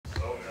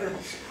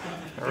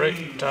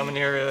Alright,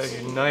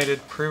 Dominaria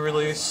United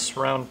pre-release,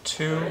 round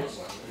 2.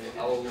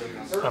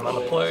 I'm on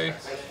the play.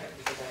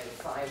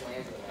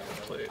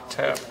 Play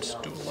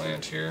tapped, dual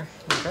land here,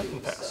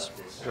 and pass.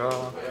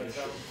 Draw.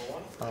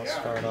 I'll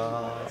start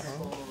off.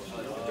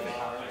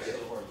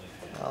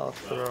 I'll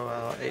throw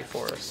out a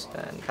forest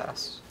and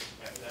pass.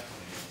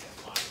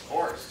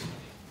 Forest.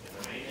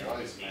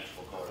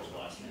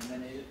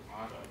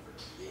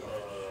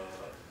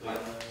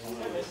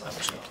 I'm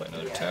just going to play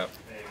another tap.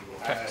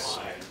 Pass.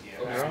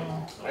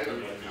 Draw.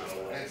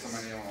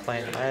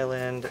 Play an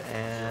island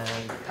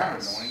and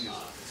pass.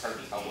 It's hard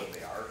to tell what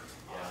they are.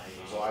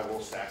 So I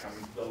will stack them.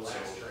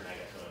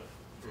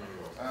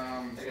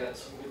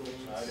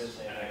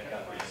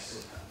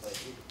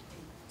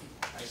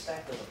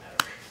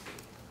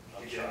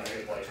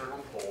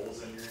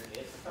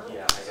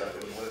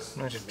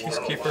 Magic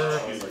Peacekeeper.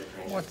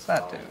 What's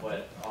that do?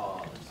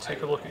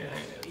 Take a look at your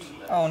hand.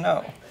 Oh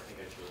no.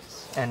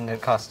 And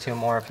it costs 2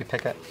 more if you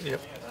pick it?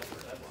 Yep.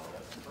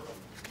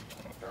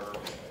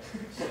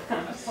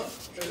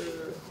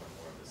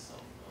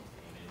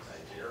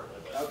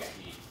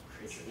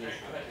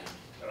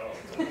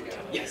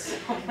 Yes.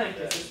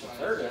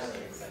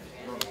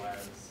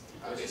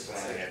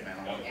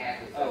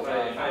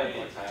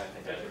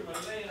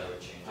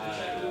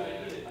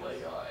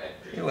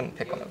 You wouldn't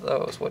pick one of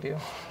those, would you?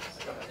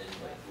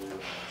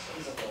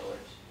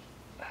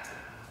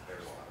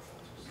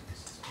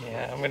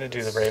 Yeah, I'm going to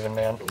do the Raven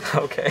Man.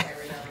 Okay.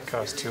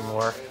 Cost 2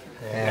 more.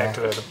 And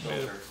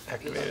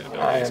activated ability.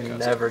 I am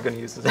never going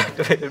to use this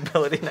activated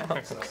ability now.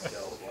 Pass.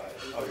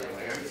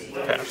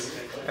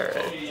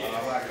 Alright.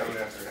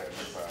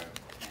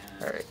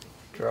 Alright.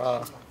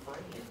 Draw.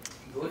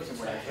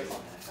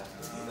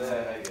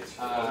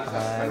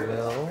 I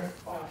will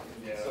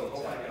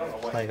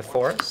play a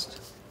forest.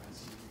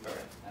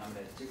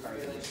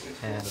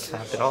 And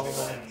tap it all.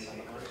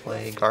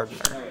 Play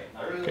Gardener.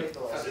 Okay.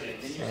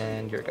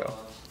 And your go.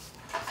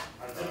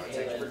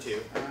 Take for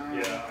 2.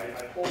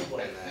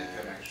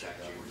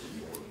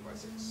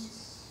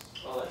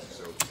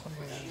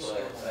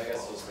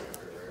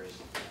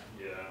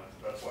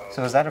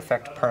 So is that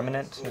effect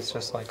permanent? It's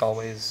just like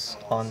always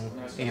on,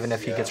 even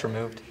if he gets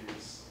removed?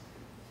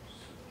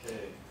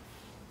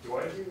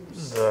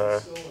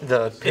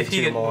 The pay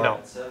 2 more? No.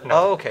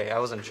 Oh, okay. I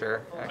wasn't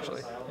sure,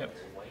 actually. Yep.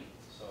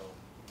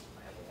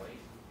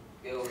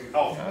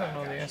 Oh, I don't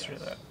know the answer to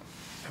that.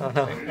 Oh,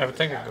 no. I would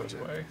think it goes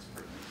away.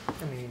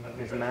 I mean,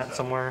 is Matt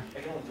somewhere?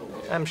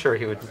 I'm sure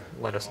he would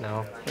let us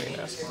know. We can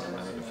ask him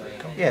if it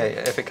comes. Yeah,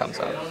 if it comes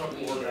up.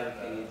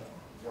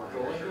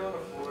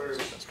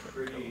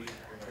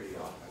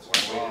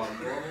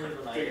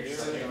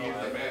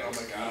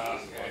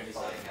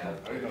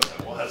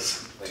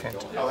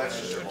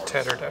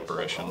 Tattered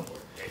Apparition.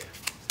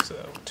 So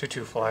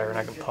 2/2 flyer, and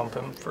I can pump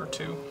him for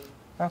 2.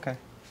 Okay.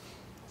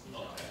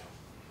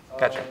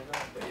 Gotcha.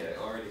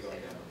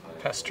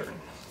 Pass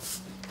turn.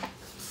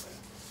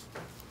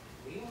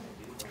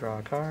 Draw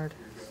a card.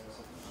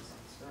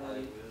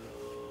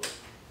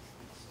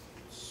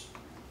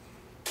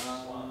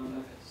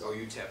 Oh,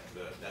 you tapped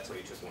the. That's why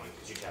you took 1,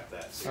 because you tapped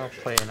that. So I'll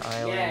play an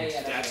island.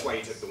 that's why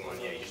you took the 1.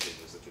 Yeah, you just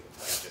didn't use the 2.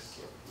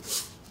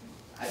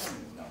 Gotcha.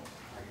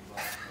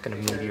 Gonna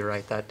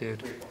meteorite that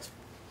dude.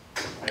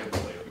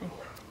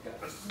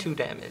 2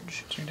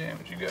 damage. 2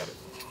 damage, you got it.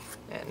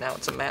 And now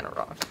it's a mana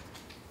rock.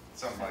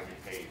 something like you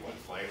paid what,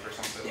 life or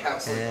something?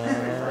 Yeah.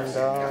 And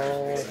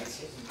I'll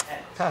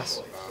pass.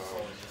 And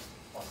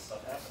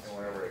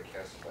whenever it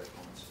casts a life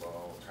from its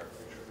spell, type of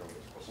creature, go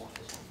with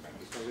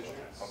 +1/+1 provision.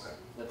 Okay.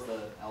 That's the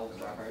elves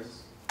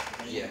cards.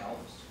 Yeah.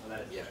 Elves. Oh,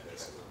 that is Yeah,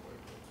 that's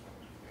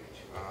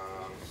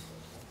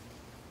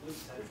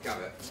we've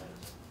got it.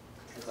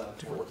 It's a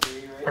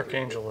 4/3, right?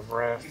 Archangel of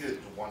Wrath, He did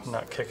one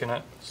not kicking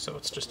it, so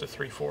it's just a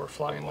 3/4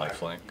 flying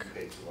lifelink. You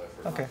paid 2 life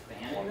for Okay.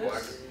 one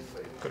black, you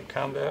played Go to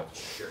combat,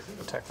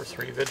 attack for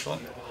 3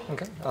 vigilant,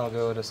 Okay, I'll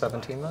go to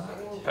 17 then.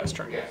 pass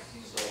turn. So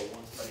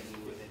once I do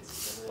within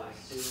 6 black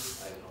 2,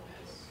 I have no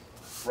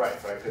hands. right,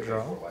 but I could pay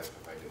Draw. 4 life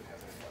if I didn't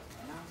have any life.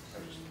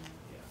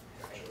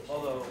 I just,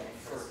 Although,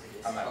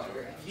 I'm not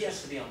doing it. he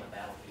has to be on the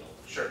battlefield.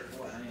 Sure.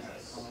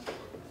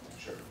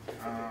 Sure.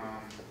 I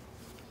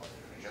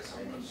guess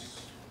I'm gonna.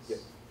 Yep.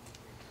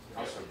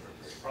 Also,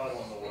 Probably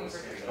one of the worst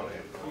things I've ever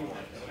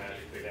in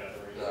Magic the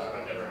Gathering.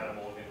 I've never had a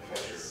mulligan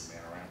twice.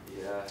 man around.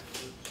 Yeah.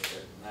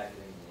 Not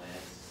getting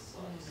lands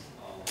sucks.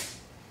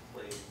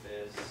 Play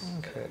this.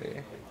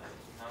 Okay.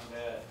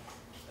 Combat.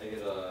 I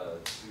get a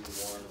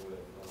 2/1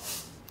 with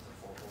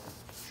 4/4.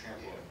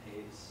 Trample and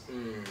haste.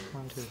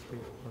 1, 2, 3,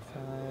 4,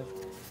 5.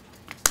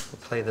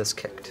 We'll play this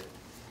kicked.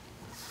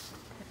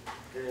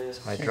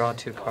 So I draw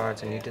 2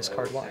 cards and you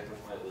discard 1.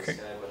 Okay.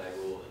 But I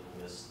will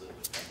enlist the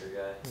defender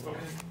guy.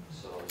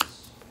 So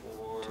it's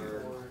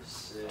 4,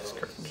 6.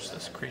 Discard just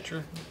this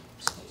creature.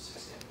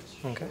 6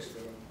 damage. Okay.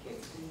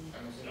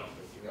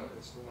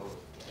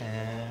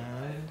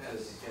 And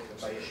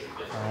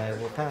I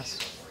will pass.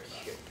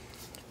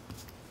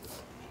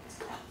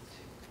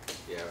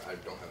 Yeah, I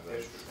don't have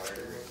that.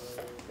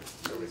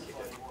 So we keep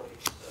it.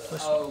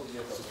 This Oh,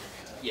 yeah.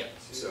 Yeah.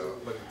 So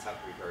look at the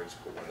top 3 cards,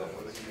 put one on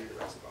one, and the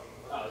rest of the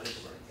bottom. Oh, it's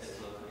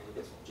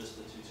just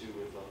the 2/2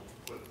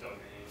 with domain.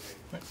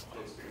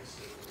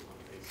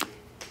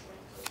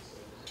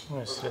 I'm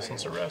going to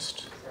citizen's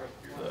arrest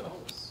the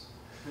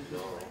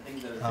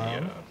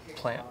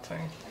plant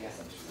thing.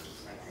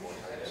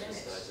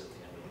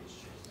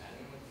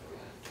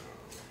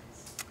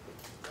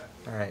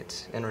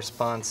 Alright, in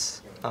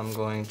response, I'm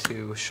going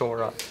to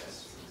shore up.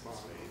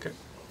 Okay.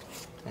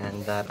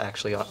 And that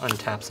actually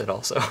untaps it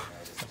also.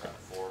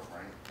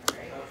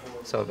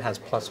 So it has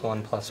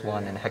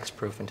 +1/+1 and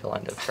hexproof until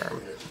end of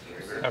turn.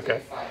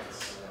 Okay.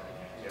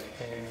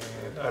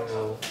 And I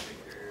will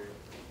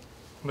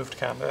move to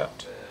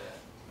combat.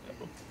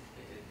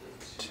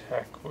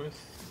 Attack with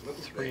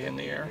 3 in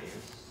the air.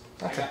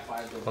 Okay.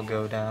 We'll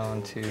go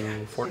down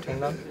to 14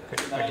 then.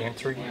 Okay, I gain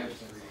 3.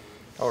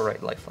 Oh, right,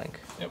 lifelink.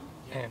 Yep.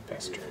 And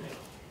pass turn.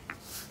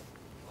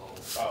 Oh,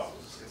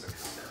 it's a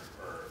counter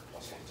or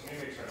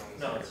 +1/+1.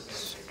 No,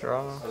 it's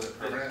Draw. Oh, is it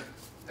permanent?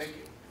 Thank you.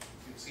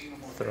 You've seen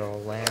them. Throw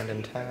land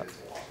and tap.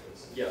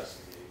 Yes.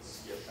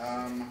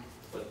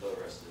 But the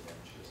rest of the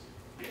damage goes.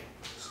 yeah.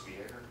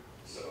 Spear.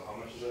 So how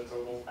much is that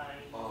total? Are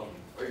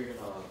you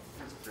gonna?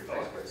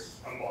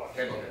 I'm blocked.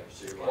 Okay.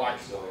 So you're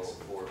blocking, so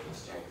 4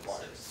 plus 2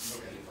 is 6.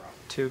 Okay.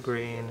 2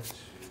 green,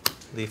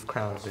 leaf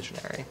crown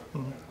visionary.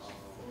 Mhm.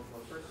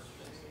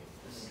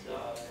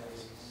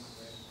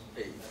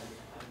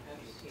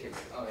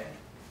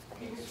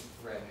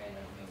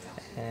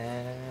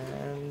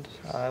 And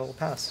I will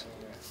pass.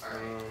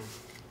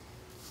 Move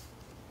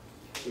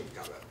to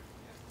combat.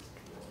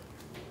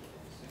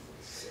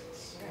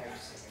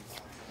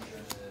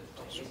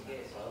 So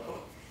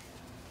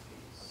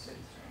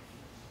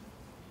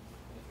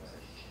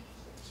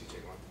you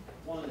take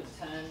 1. 1 to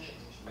 10.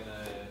 I'm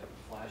gonna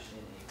flash in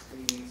a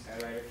Premium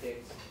Skyrider kick.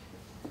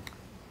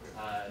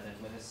 And then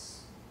when this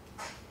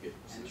Yep.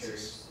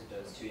 enters, it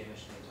does 2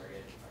 damage to the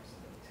target.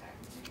 Attack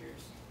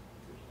figures.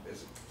 Is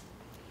it?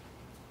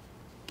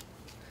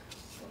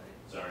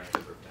 Sorry.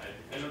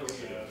 I know what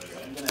you're doing.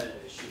 I'm gonna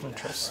shoot I'm going to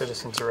try that.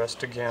 citizen's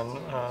arrest again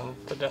on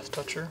the Death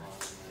Toucher.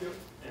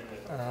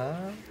 Uh,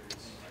 Any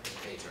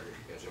target,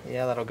 gotcha.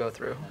 yeah, that'll go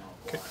through.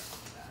 Okay.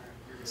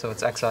 So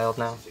it's exiled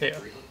now? Yeah.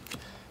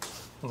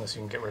 Unless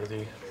you can get rid of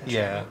the...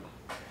 Yeah.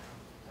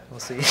 We'll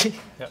see.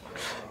 Yep.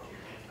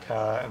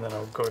 And then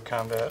I'll go to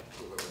combat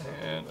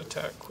and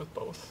attack with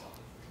both.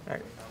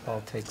 Alright,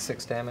 I'll take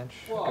 6 damage.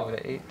 Go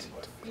to 8.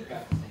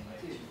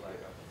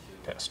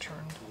 Pass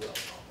turn.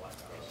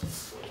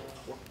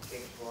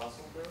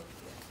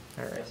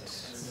 Alright,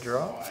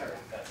 draw.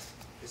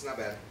 It's not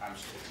bad.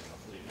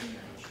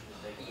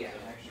 Yeah,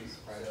 I'm actually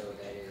surprised what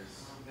that is.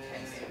 10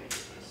 damage.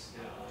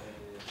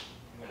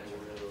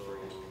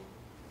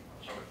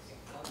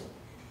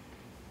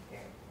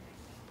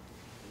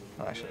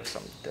 Oh, I should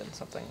have done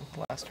something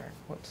last turn.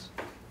 Whoops.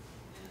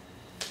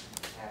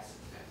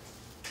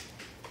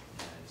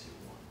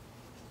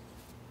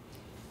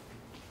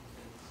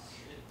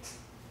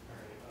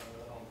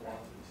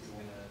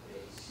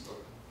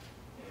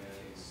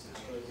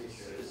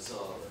 It's a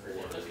 4.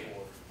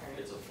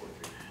 It's a 4/3.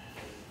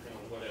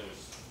 What I was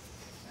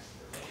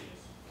thinking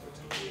is,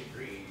 totally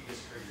agree,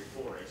 discard your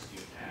forest, you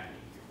attack,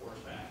 your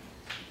forest back,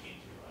 you can't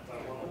do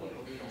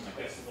it.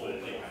 That's the full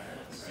play pattern,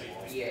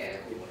 right? Yeah.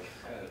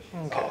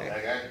 Oh, Okay.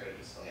 that guy?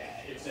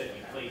 It said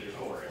you played your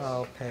forest.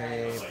 I'll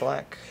pay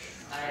black,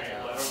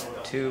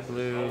 2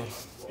 blue,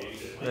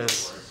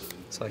 this,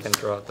 so I can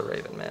throw out the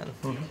Raven Man.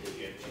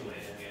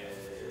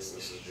 This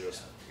is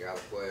just, you gotta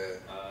play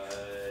it.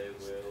 I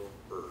will.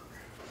 Bird.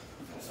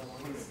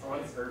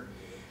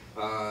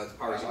 The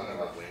power's on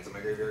number of lands in my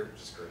graveyard,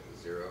 which is currently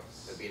 0.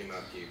 I beat him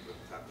up, keep with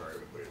the top card,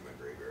 and put it in my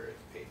graveyard,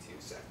 pay 2,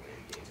 sack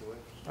land, gain 2 it.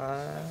 I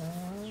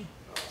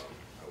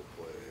will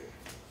play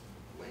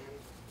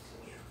land,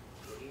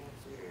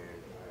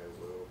 and I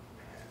will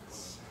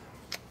pass.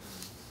 I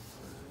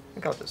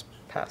think I'll just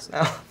pass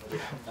now.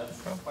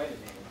 That's quite a name.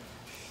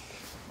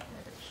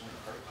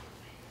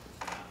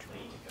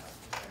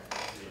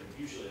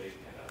 Usually they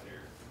hand out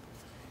their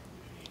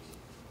between 2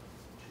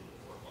 and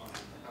 4 blocks.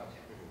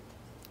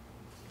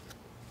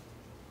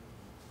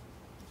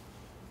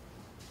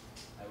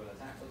 I would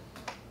attack with.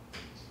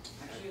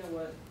 Actually, you know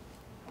what?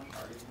 I'm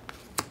sorry.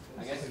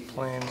 I guess you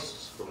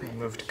Planes,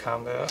 move to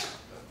combat.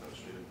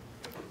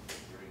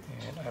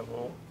 And I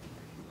will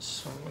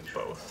swing with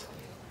both.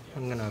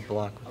 I'm gonna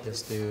block with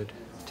this dude.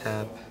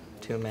 Tap,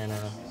 2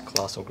 mana,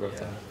 Colossal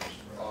Growth in.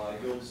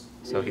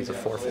 So he's a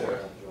 4/4.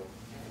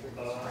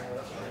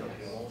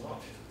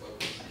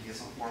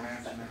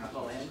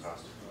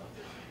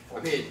 I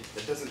mean,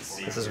 that doesn't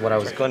seem. This is what I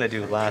was gonna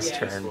do last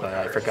turn, but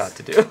I forgot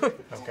to do.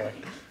 Okay.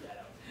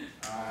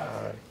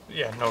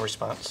 Yeah, no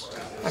response.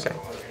 Okay.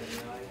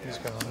 He's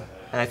gone.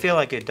 And I feel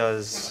like it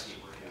does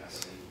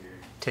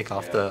take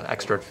off the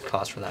extra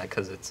cost for that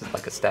because it's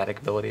like a static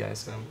ability, I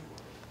assume.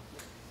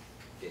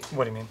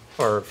 What do you mean?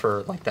 Or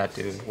for like that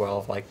dude,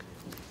 well, like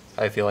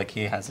I feel like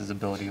he has his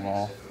ability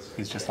while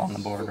he's just on the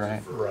board,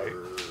 right? Right.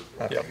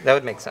 Okay, Yep. that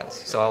would make sense.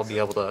 So I'll be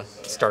able to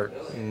start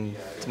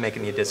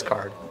making you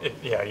discard.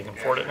 Yeah, you can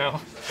afford it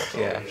now.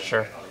 Yeah.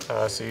 Sure.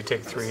 So you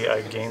take 3,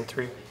 I gain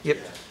 3. Yep.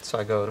 So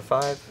I go to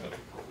 5.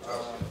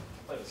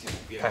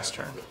 Pass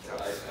turn.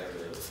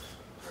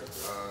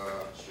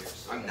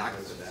 I'm not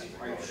going to that.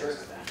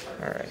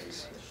 All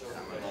right.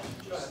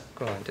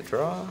 Going to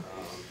draw.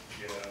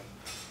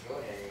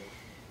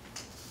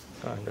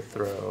 Going to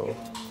throw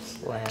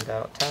land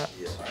out tapped.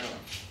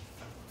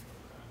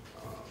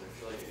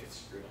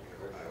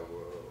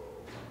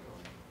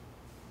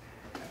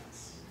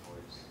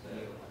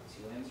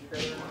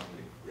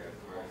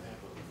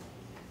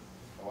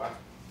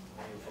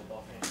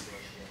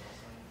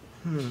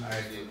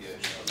 I did get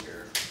a show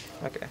here.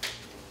 Okay.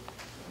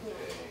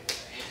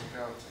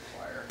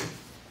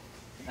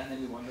 And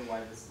then you wonder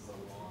why this is a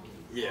long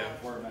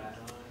format.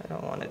 I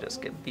don't want to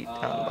just get beat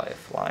down by a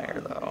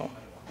flyer though.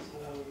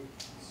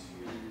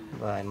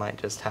 But I might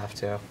just have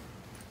to.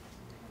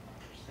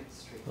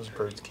 Those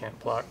birds can't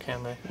block,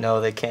 can they? No,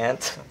 they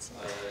can't.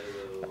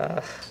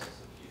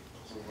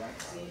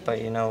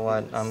 But you know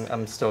what?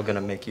 I'm still gonna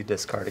make you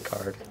discard a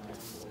card.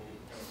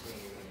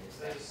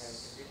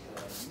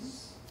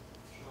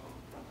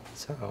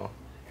 So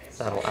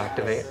that'll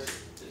activate.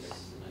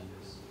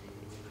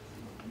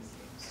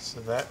 So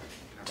that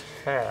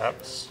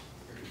taps.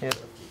 Yep.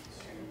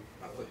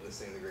 I'll put this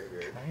thing in the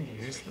graveyard. Can I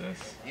use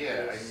this?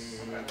 Yeah, I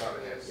thought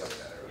it had stuff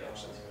that earlier. I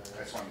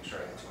just want to make sure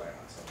I had 2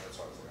 lands, so that's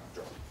why I was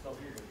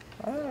looking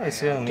at draw. I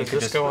assume you Does could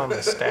this just go on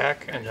the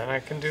stack and then I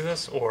can do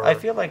this, or I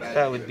feel like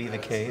that would be the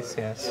case,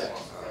 yes.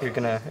 You're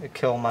gonna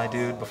kill my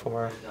dude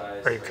before.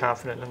 are you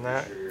confident in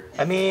that?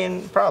 I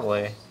mean,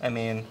 probably. I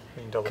mean, You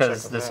can double check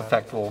because with this that.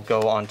 effect will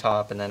go on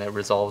top and then it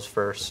resolves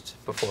first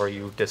before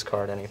you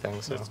discard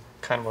anything, so. That's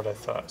kind of what I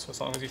thought. So as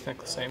long as you think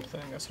the same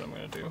thing, that's what I'm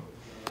going to do.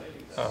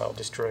 I'll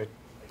destroy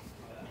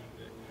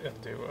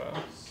and do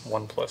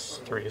 1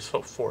 + 3,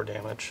 so 4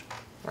 damage.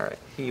 Alright,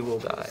 he will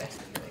die.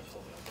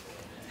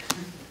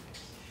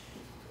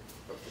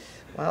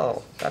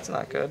 Well, that's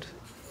not good.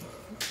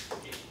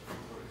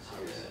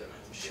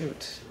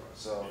 Shoot.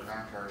 So,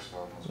 counter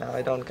spell. Now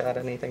I don't got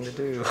anything to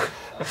do.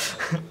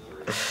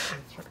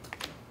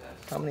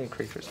 How many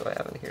creatures do I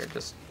have in here?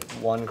 Just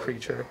 1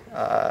 creature?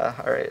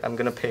 Alright, I'm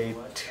gonna pay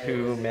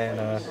 2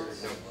 mana.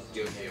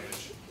 Deal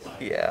damage.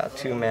 Yeah,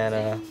 2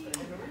 mana.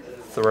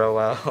 Throw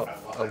out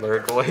a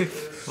Lurgoyf.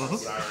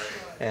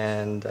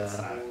 And,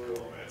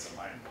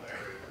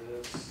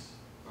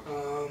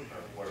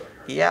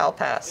 yeah, I'll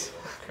pass.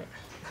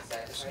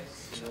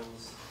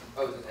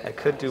 I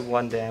could do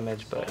 1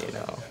 damage, but you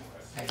know.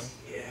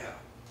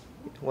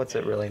 What's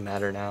it really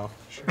matter now?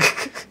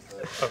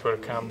 I'll go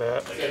to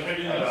combat. 3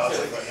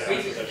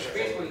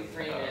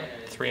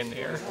 in the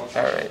air.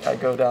 Alright, I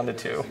go down to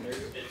 2. I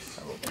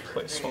will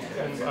place 1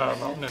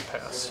 mountain and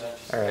pass.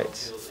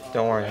 Alright,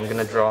 don't worry, I'm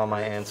gonna draw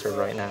my answer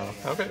right now.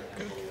 Okay,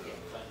 good.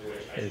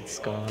 It's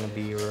gonna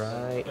be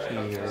right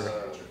here.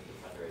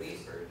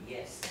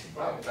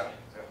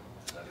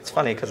 It's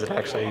funny because it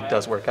actually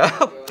does work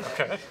out.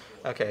 Okay.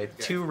 Okay,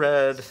 2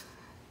 red,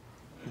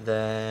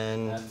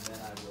 then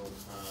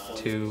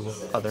 2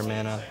 other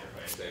mana.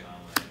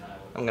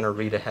 I'm gonna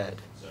read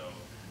ahead.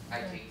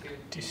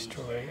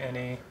 Destroy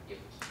any.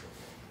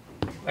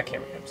 I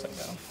can't read upside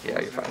down.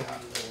 Yeah, you're fine.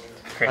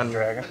 Create a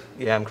dragon.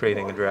 Yeah, I'm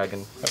creating a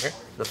dragon. Okay.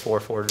 The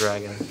 4/4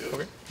 dragon.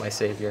 Okay. My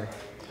savior.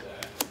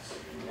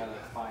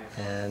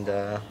 And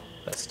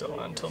That's still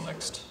on until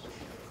next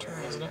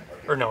turn, isn't it?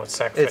 Or no, it's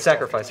sacrifice. it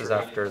sacrifices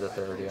after the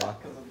 3rd, yeah.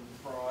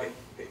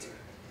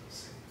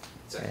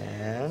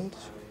 And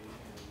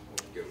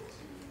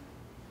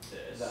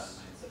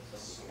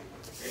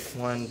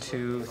 1,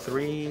 2,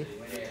 3.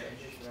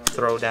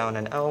 Throw down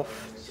an elf.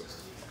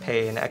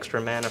 Pay an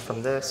extra mana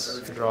from this.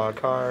 Draw a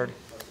card.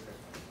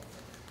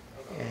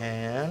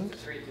 And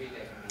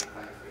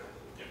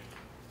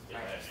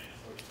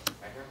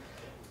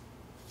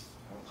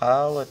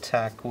I'll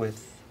attack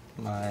with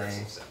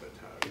my.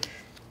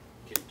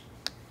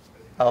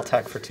 I'll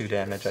attack for 2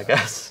 damage, I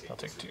guess. I'll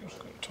take 2. Go to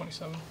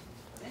 27.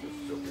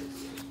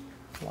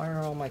 Why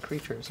are all my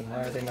creatures and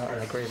why are they not in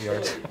the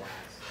graveyard?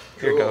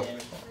 Here you go.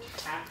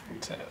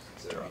 Tap.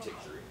 Draw.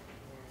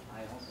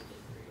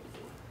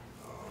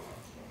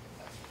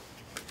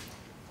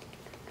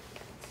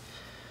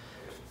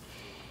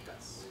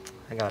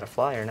 I got a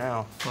flyer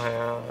now.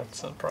 Yeah,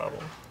 that's a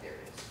problem.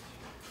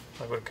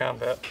 I'll go to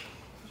combat.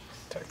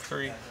 Attack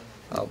 3.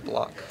 I'll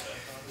block.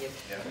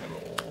 And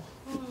roll.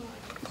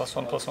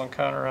 +1/+1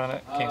 counter on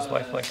it. Gains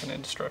lifelink and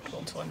indestructible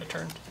until end of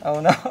turn. Oh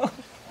no.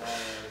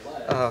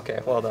 Oh, okay,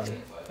 well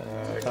done.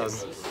 That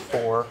was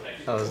 4.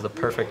 That was the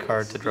perfect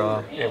card to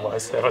draw. It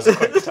was. That was a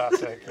quick top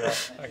deck. Yeah.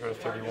 I go to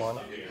 31.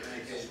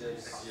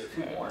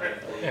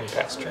 And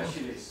pass turn.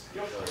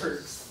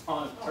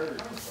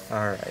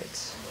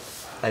 Alright.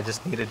 I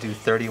just need to do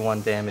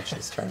 31 damage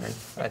this turn.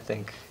 I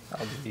think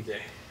I'll be.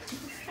 Get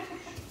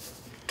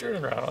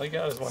it around. All you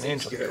got is 1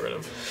 angel to get rid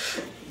of.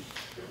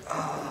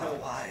 Oh,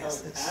 why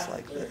is this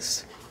like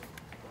this?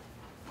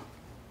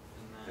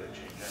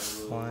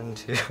 1,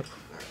 2,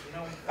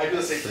 I do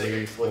the same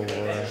 3, thing. 4. I keep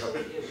doing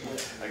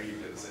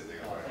the same thing.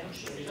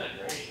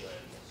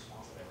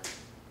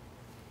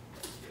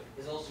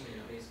 His ultimate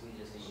is basically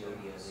just a yo-yo,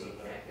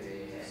 they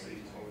activate and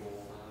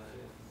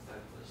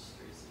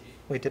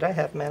Wait, did I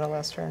have mana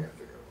last turn?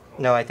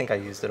 No, I think I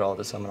used it all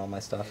to summon all my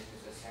stuff.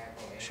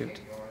 Shoot.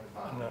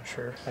 I'm not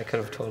sure. I could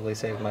have totally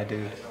saved my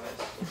dude.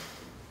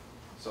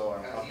 So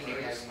I'm up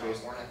here.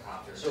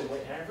 So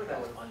whenever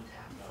that would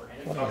untap for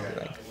any What am I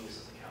doing? it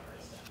loses the counter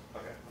instead.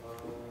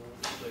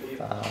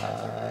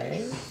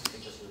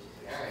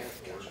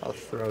 5. I'll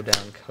throw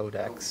down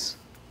Codex.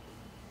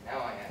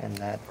 And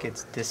that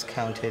gets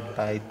discounted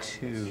by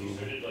 2.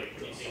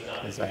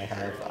 Because I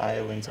have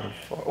islands and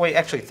 4. Wait,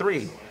 actually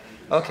 3.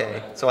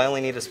 Okay, so I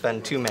only need to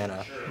spend 2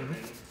 mana.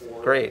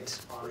 Great.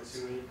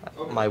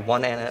 My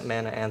 1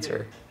 mana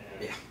answer.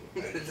 Yeah.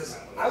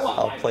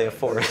 I'll play a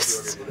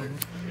forest.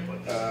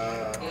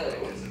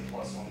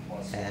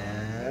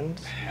 And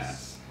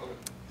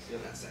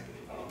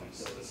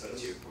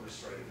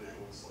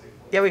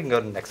yeah, we can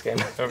go to the next game.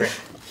 Okay.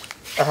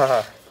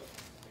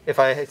 If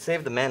I had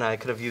saved the mana, I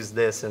could have used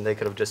this, and they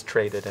could have just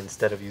traded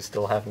instead of you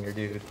still having your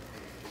dude.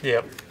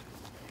 Yep.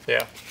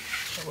 Yeah.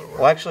 That would work.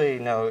 Well, actually,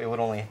 no. It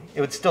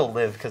would still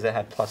live because it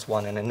had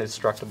 +1 and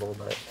indestructible.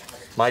 But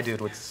my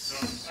dude would.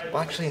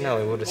 Well, actually, no.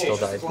 It would have still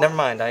died. Never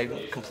mind. I'm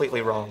completely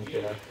wrong.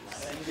 Yeah.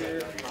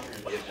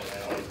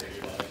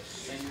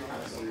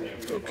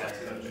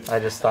 I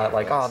just thought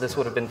like, oh, this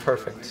would have been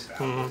perfect.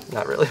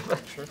 Not really, but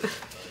sure.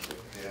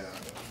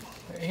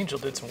 Angel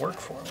did some work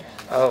for me.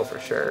 Oh, for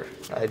sure.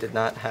 I did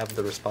not have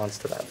the response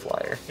to that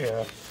flyer.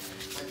 Yeah.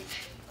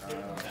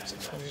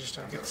 Sometimes you just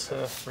don't get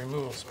the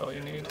removal spell you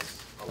need.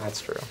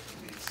 That's true.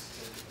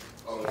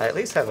 I at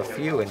least have a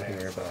few in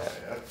here, but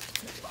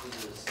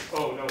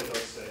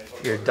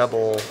your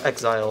double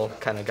exile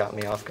kind of got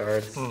me off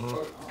guard.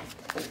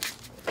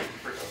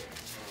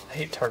 I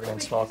hate targeting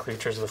small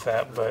creatures with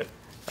that, but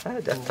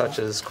Death Touch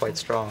is quite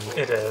strong.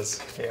 it is.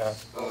 Yeah.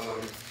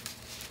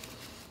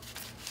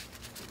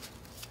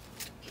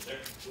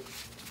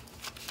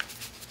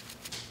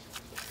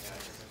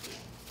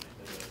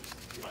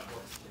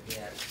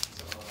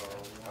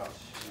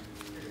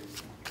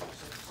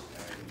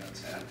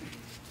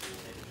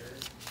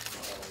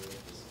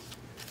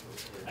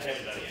 I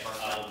haven't done it yet.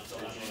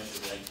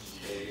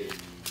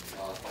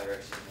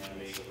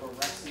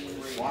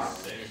 Wow.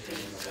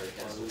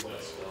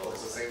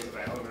 It's the same as the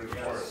island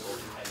before.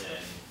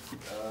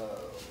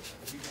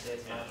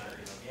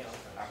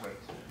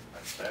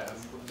 That's bad.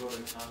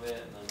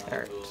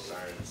 Alright.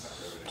 Sorry, that's not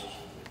really.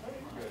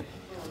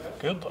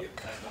 Good luck.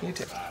 You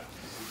too.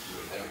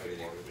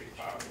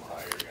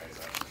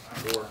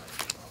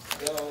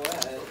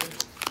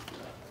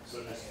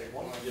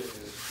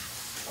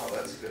 Oh,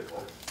 that's good.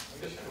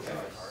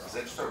 Is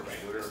that just a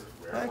regular?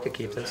 I could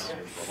keep this.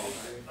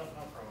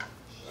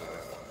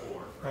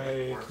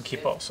 I can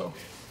keep also.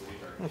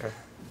 Okay.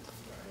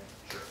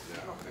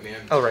 I mean,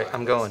 Oh, right,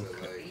 I'm going.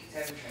 Like,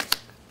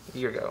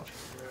 You go.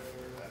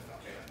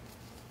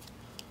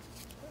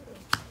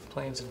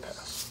 Planes and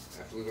pass. I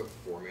have to lose up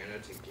 4 mana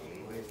to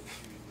gain life.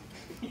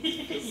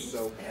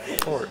 So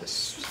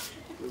Forest.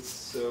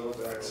 so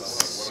bad.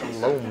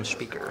 Sloam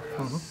Speaker.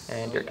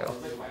 And your go.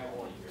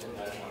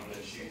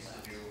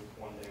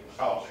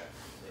 Oh.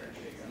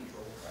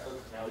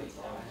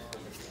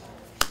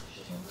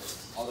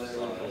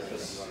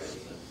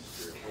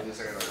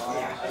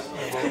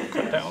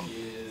 Cut down.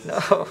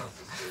 No.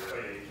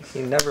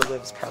 He never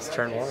lives past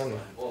turn 1.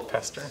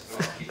 Past turn.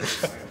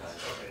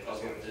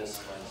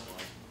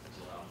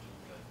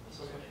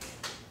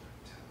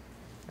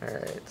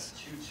 Alright.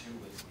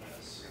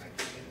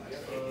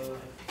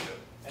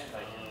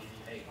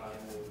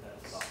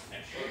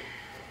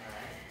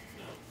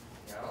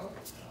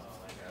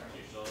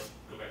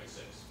 Go back to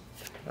 6.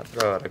 I'll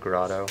throw out a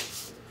Grotto.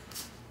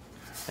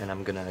 And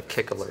I'm gonna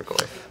kick a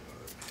Lurgoyf.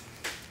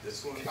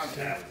 This one?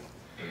 Okay.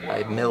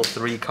 I mill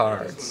 3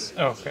 cards.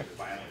 Oh, okay.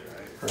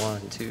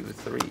 1, 2,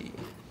 3.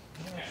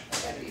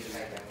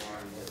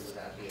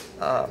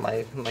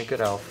 My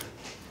good elf.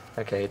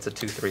 Okay, it's a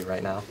 2/3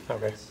 right now.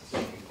 Okay.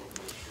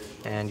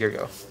 And your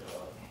go.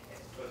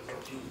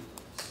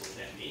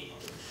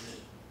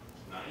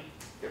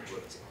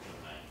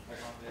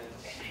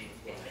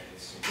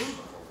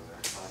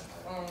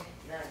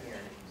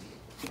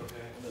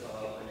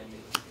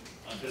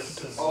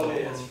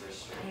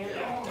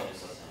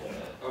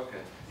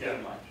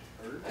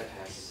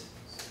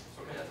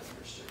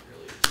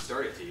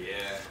 Started to,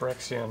 yeah.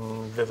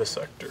 Phyrexian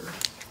Vivisector.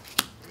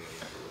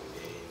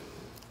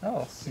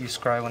 Oh, you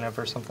scry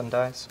whenever something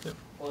dies? Yep.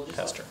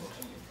 Past turn.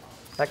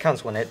 That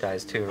counts when it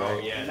dies too, right? Oh,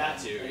 yeah, that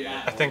too,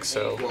 yeah. I think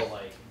so. Well,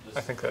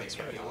 I think that's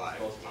right.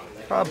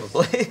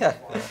 Probably, yeah.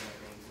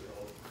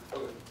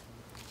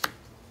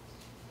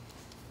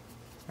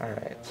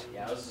 Alright.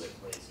 Yeah, I was like,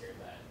 really scared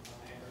that.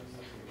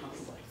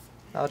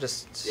 I'll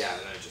just Yeah,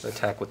 and then it just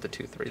attack with the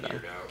 2/3 then.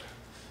 figured out.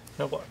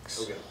 No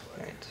blocks. Okay.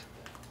 Right.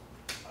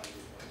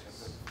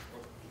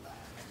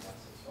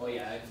 Oh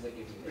yeah, because they give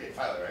you Wait,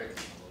 Tyler, right? a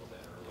little bit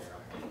earlier.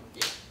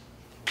 Yeah.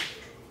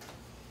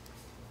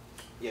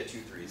 Yeah,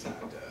 2/3's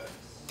not that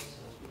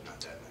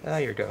Ah,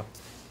 nice. your go.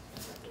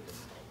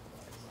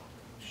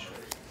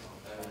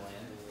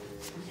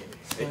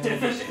 I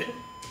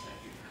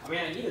mean,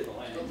 I needed the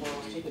land.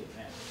 Just take it,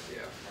 man.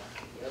 Yeah.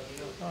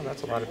 Oh,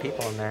 that's a lot of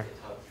people in there.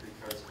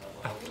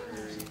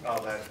 Oh,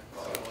 that.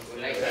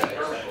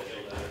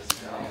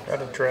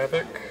 Got a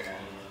Dravic.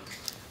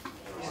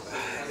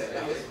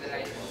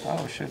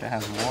 Oh, shoot, it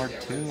has Ward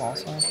too,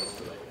 also.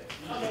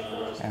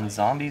 And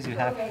zombies, you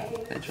have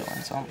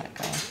Vigilance. Oh my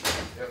god.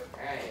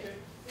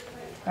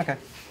 Okay.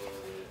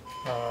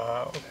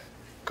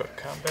 Go to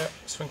combat.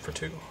 Swing for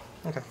 2.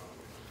 Okay.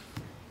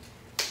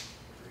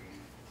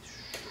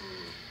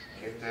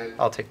 Kicked it.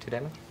 I'll take 2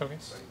 damage. Okay.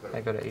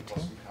 I go to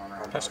 18.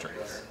 Pester.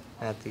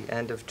 At the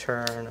end of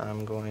turn,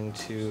 I'm going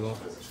to...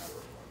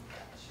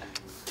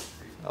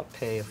 I'll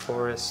pay a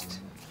forest.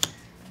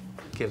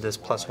 Give this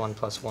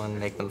 +1/+1,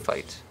 make them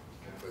fight.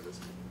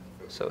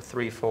 So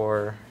 3,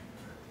 4,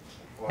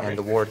 and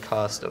the ward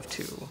cost of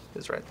 2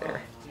 is right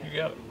there. You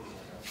got it.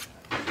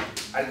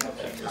 I didn't know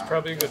if you It's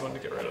probably a good one to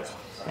get rid of.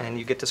 And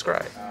you get to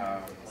scry,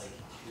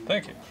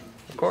 Thank you.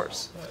 of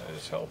course. That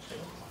is helpful.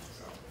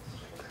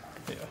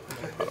 Yeah, I'm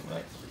gonna put him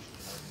that.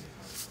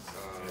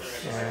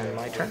 And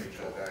my turn.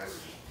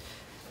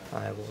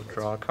 I will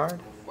draw a card.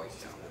 Twice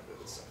down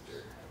into the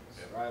center.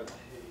 Right.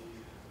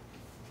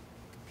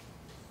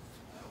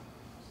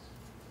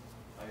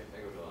 I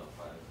go to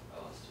 5. I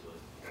lost 2.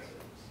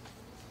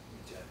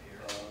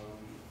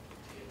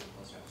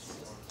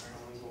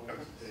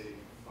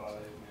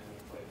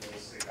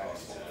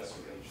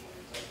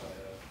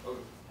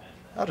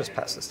 I'll just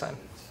pass this time.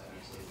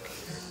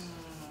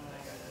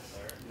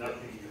 I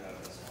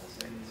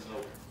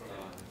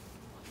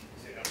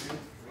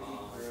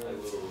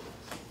will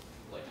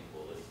lightning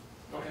bolt it.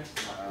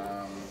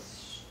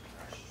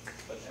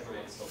 But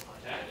everyone's still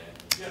contacted.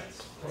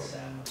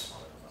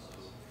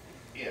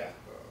 Yeah.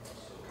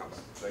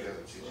 So I guess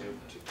it's 2/2.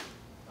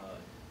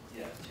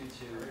 Yeah,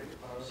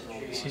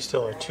 2/2. Is he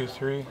still a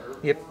 2/3?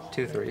 Yep,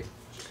 2, 3.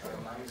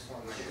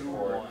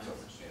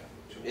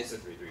 It's a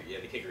 3/3. Yeah,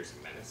 the kicker is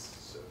Menace,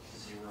 so.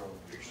 0,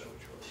 Pretty sure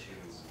which one.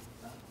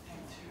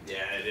 2.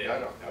 Yeah, it is. Yeah, I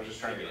know. I was just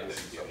trying to get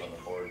stuff on the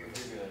board. You're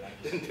good.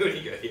 Didn't do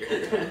any good here.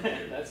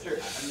 That's true. I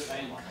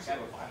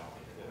have a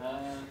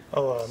final.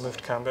 I'll move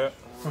to combat.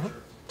 Mhm.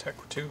 Attack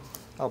with 2.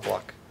 I'll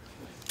block.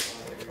 So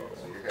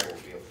your guy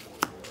will be a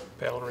 4/4.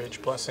 Battle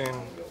Rage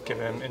Blessing. Give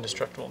him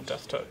Indestructible and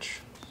Death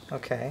Touch.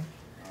 Okay.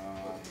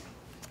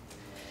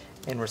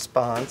 In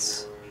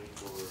response,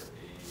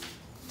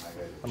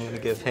 I'm going to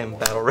give him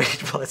Battle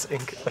Rage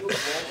Blessing.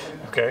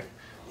 Okay.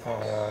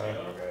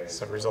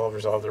 So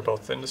resolve. They're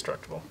both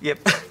indestructible. Yep.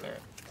 Alright.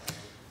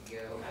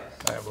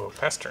 I will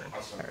pass turn.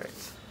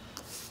 Alright.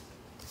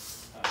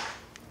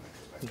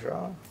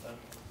 Draw.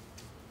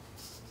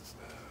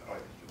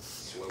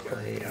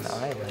 Play an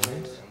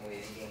island.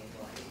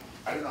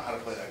 I didn't know how to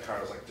play that card.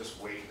 I was like just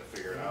waiting to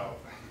figure it out.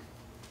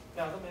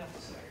 Yeah, let me have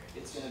to say.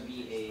 It's gonna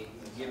be a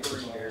giver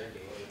and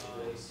barricade.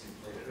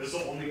 This is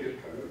the only good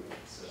card.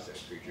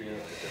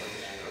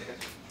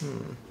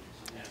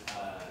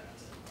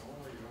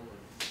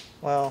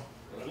 Well,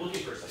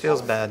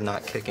 feels bad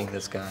not kicking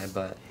this guy,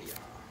 but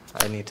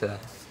I need to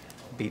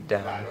beat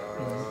down.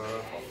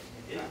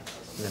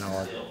 Then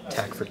I'll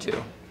attack for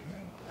 2.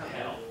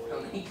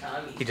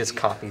 He just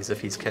copies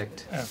if he's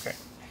kicked. Okay.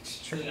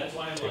 Sure.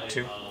 Take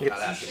 2.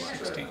 Yep.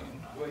 16.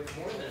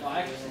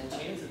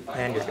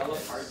 And you're good.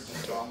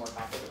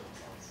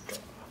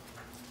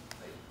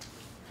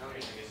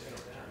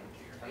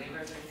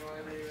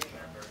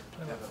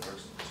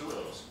 Two of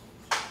those.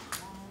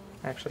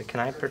 Actually, can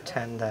I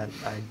pretend that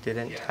I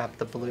didn't tap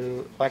the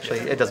blue? Well, actually,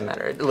 it doesn't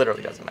matter. It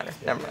literally doesn't matter.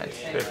 Never mind.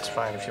 It's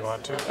fine if you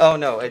want to. Oh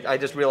no, I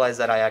just realized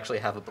that I actually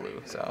have a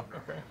blue, so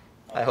Okay.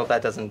 I hope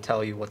that doesn't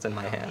tell you what's in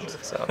my hand.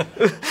 So.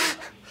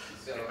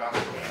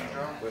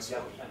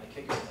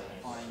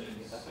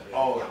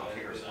 Oh, the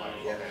kicker's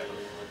playing. Yeah.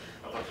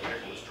 I thought the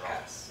kicker was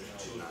dropped.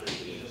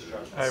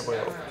 I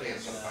will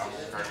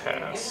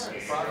pass.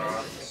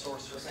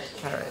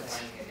 All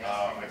right.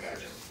 I got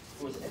you.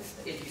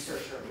 If you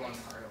search for one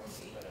card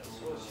only.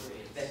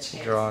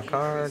 Draw a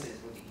card.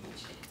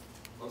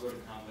 I'll go to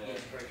combat,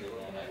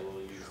 and I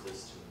will use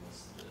this to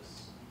enlist this.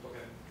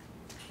 Okay.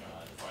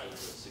 If I was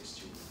a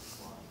 6/2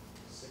 line.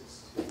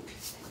 6/2.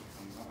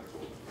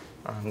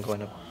 I'm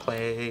going to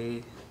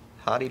play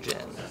Hottie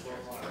Jin.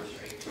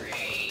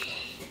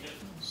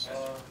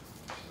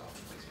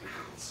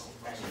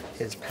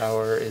 His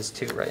power is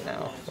 2 right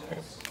now.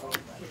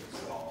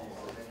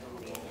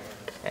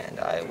 And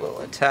I will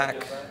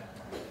attack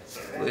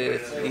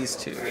with these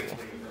 2.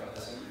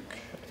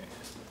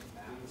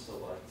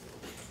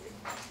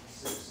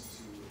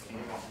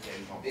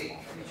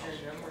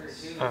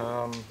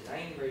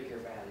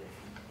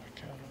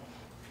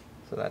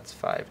 So that's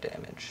 5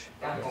 damage.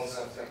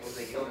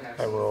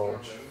 I will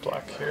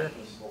block here.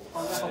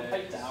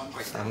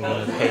 I'm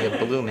going to pay a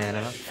blue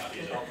mana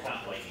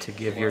to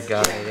give your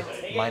guy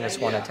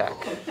 -1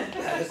 attack.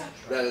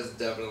 That is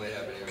definitely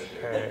happening right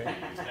there. Okay.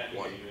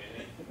 1.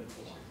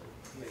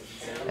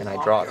 And I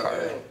draw a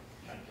card.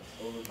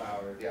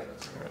 Yeah,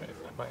 that's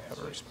might have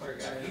a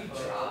response.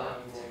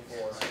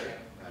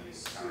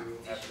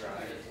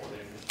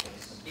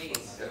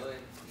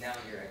 Now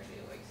you're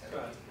actually like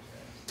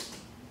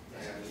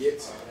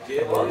 17%.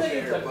 Get on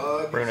there,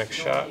 bug. Runic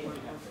shot.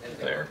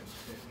 There.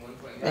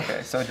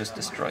 Okay, so it just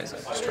destroys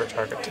it. Destroy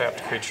target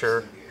tapped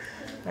creature.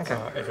 Okay.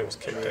 If it was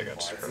kicked, I got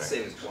It's the destroyed.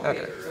 same as 20,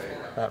 Okay.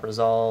 right? That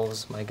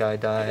resolves. My guy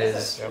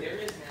dies.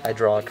 Yep. I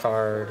draw a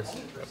card.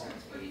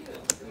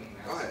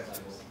 Go ahead.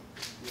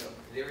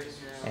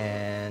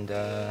 And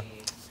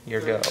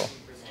your go.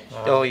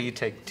 Oh, you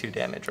take 2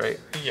 damage, right?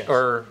 Yes.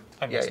 Or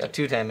I yeah, missed yeah, it.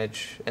 2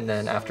 damage, and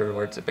then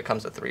afterwards it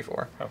becomes a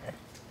 3/4. Okay.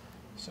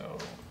 So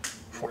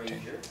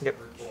 14. Yep.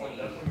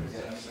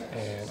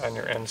 And on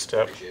your end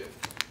step, Appreciate it.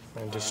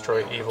 I'm going to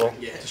destroy evil.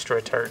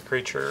 Destroy target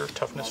creature,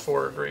 toughness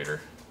 4 or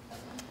greater.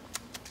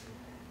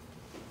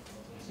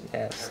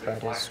 Yes,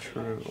 that is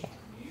true.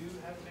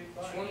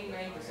 29%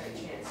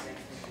 chance.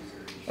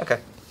 Okay.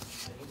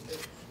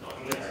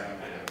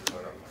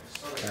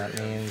 That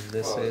means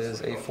this is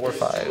a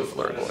 4/5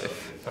 Lurgoyf.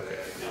 Okay.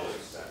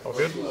 All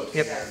good?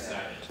 Yep.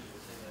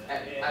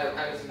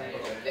 I was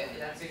imagining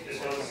that's if you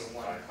want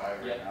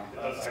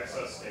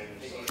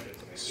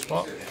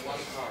Swap. one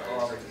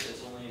card.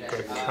 Go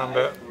to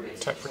combat.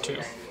 Attack for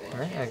 2.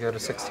 Alright, I go to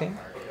 16.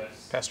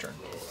 Pass turn.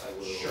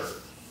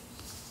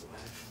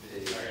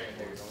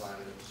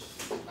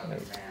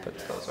 Maybe put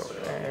those over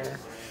there.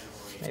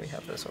 Maybe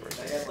have this over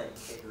there.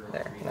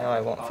 There. Now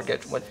I won't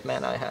forget what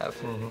mana I have.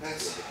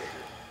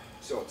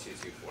 Still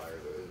 2/2 flyer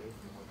though, isn't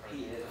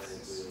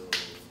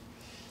it?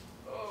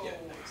 Yeah,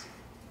 thanks.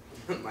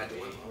 My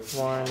dilemma.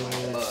 1,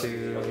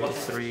 2,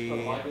 3,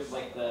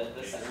 Like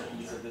the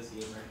centerpiece of this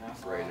game right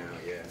now. Right now,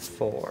 yeah.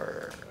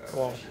 4.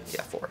 Well,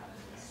 yeah, 4.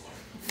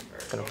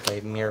 Gonna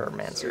play Mirror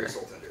Mancer.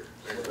 Soul Tender.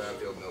 Next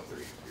battlefield, mill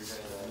 3.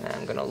 And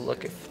I'm gonna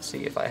look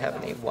see if I have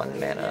any 1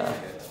 mana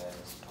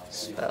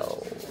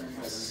spells.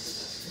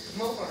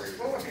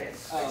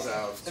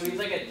 Exile So he's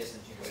like a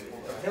disenchanted.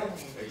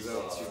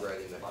 Exile 2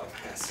 writing that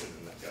pass and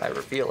that I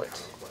reveal it.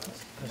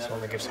 This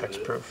only gives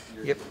hexproof.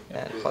 Yep,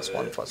 and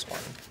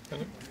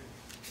 +1/+1.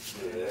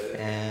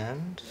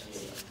 And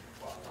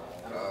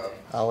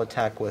I'll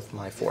attack with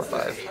my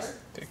 4/5.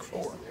 Take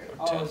 4.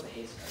 Oh, 10. it's the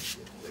haste.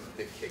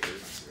 the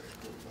kickers.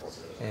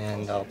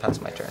 And I'll pass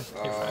my turn.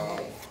 You're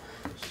fine.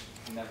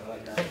 Never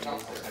like that.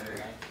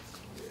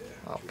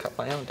 I'll cut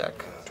my own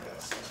deck.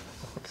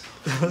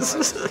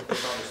 Is it the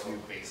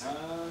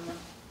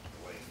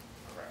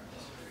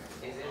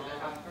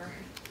hopper?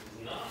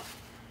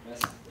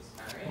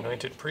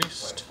 Anointed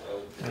Priest.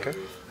 Okay.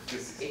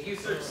 If you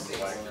search 6,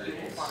 you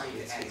will find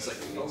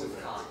actually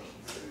both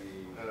copies.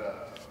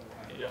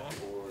 Yeah.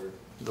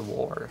 The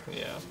war.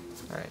 Yeah.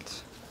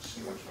 Alright.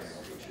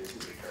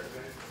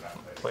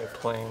 Play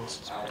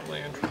plains.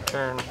 Land for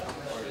turn.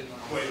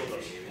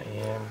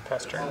 And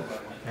pass turn.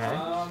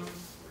 Alright.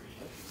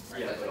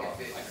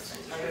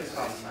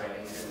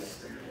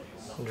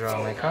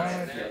 Draw my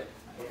card.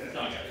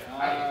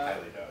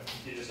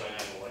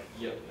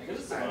 Yep.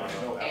 And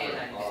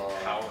I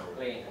Power.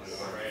 wait.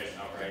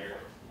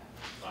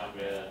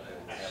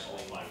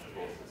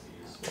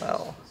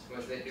 Well,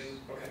 Was that dude?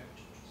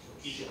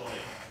 Each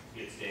opponent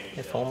gets damage.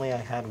 if only I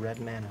had red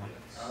mana.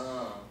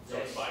 Oh. So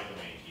it's 5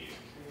 domain to you.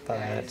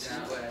 That's But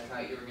not what I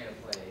thought you were gonna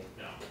play.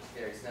 No.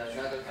 There's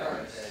another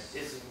card that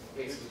is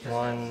basically just.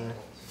 1,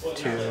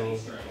 2,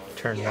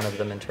 turn one of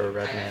them into a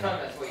red I thought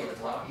mana. that's what you were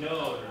talking.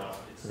 No.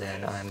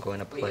 Then I'm going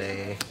to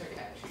play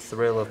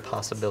Thrill of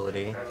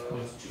Possibility.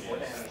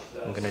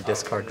 I'm going to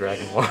discard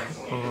Dragon War.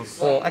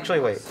 Well, actually,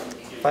 wait.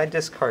 If I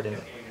discard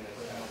a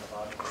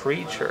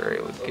creature,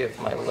 it would give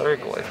my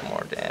Lurgoyf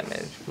more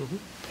damage.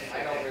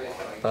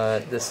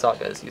 But this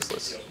saga is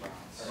useless.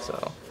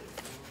 So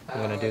I'm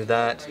going to do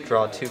that,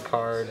 draw 2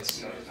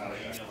 cards.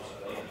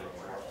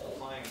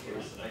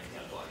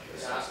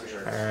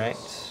 Alright.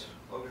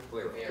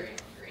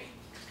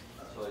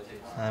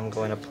 I'm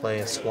going to play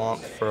a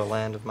swamp for a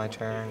land of my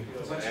turn.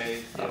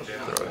 I'll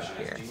throw it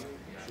here.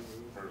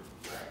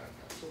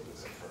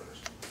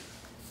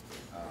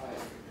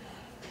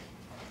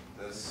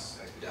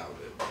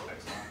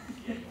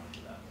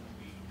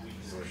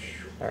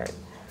 Alright. I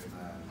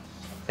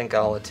think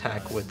I'll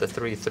attack with the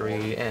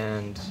 3/3,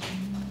 and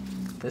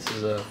this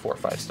is a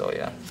 4/5 still,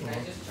 yeah.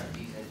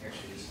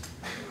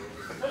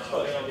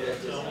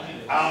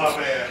 Oh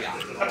man,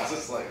 I was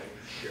just like,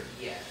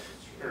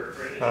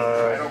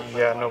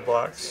 Yeah, no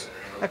blocks.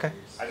 Okay.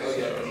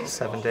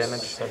 7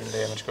 damage. 7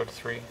 damage, go to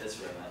 3.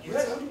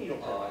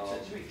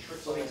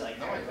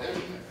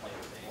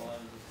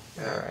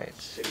 Alright.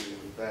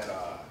 that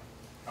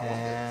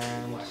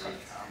And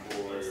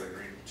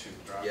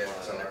Yeah,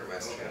 it's on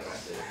Necromancer.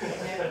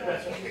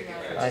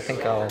 I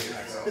think I'll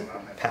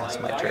pass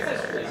my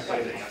turn.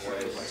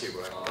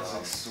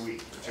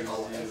 sweet.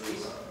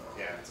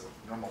 Yeah, it's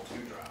a normal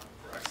 2-drop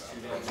for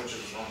exile, which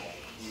is normal.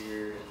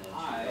 Here, and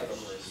then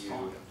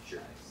you, Sure.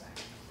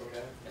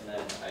 and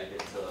then I get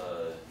to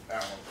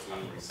That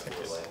one was gain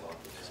 4 life off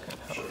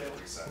the Should have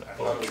reset.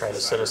 We'll try the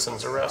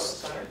Citizen's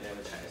Arrest.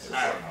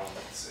 I don't know.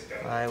 Let's see.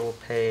 I will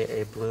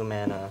pay a blue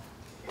mana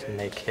to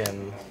make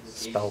him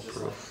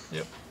spell-proof.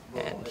 Yep.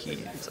 And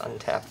he's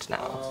untapped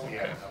now.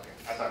 Okay.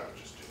 I thought it would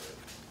just do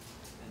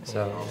it.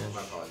 So,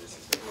 My apologies.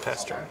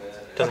 Pass turn.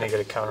 Doesn't he get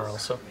a counter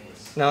also?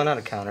 no, not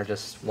a counter,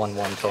 just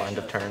 1/1 till end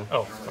of turn.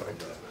 Oh, okay.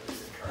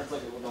 That's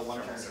like the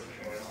one turn.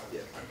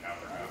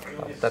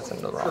 Oh, that's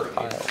in the wrong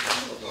pile.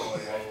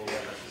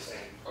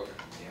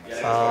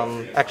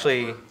 Okay.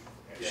 Actually,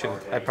 shoot,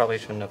 I probably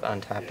shouldn't have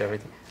untapped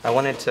everything. I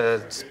wanted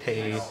to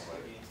pay.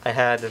 I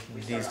had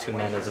these 2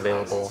 manas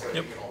available.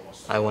 Yep.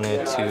 I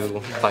wanted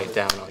to bite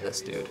down on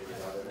this dude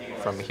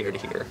from here to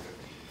here.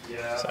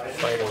 Is that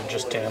fight or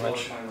just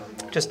damage?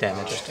 Just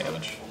damage. Just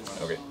damage.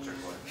 Okay.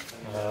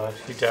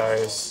 He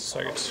dies, so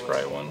I get to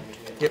scry 1.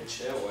 Yep.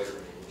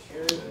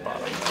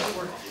 Bottom.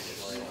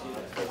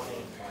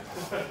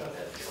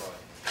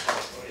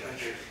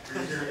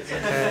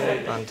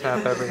 Okay,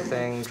 untap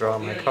everything, draw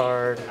my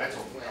card.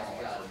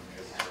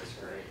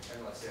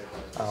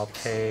 I'll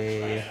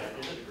pay.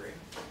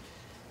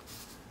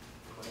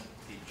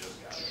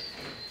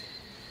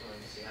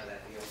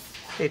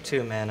 Pay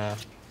 2 mana.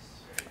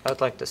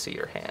 I'd like to see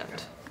your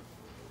hand.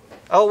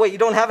 Oh wait, you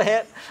don't have a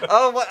hand?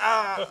 Oh, what?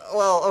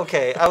 Well,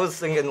 okay. I was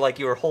thinking like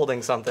you were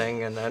holding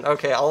something, and then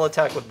okay, I'll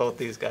attack with both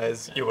these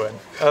guys. You win.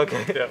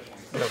 Okay. Yep.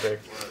 No big.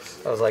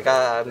 I was like,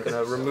 I'm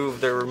gonna remove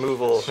their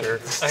removal. Sure.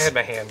 I had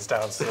my hands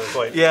down, so it's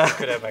like Yeah. I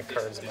could have my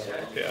cards in my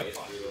deck. Yeah.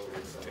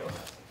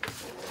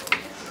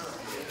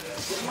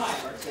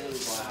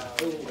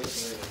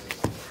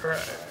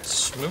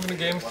 Alright, moving to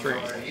game 3.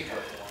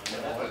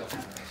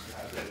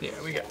 Yeah,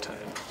 we got time.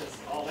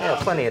 Yeah,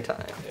 plenty of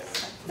time.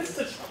 You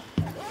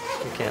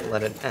can't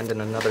let it end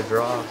in another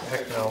draw.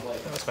 Heck no,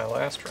 that was my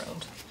last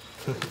round.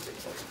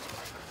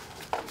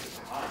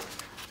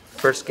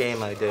 First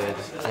game I did,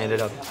 I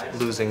ended up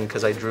losing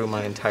because I drew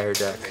my entire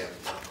deck.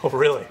 Oh,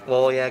 really?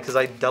 Well, yeah, because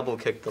I double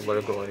kicked the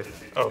Lurgoy.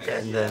 Okay.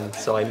 And then,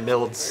 so I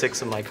milled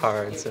 6 of my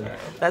cards, and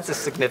that's a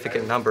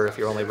significant number if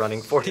you're only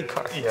running 40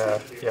 cards. Yeah,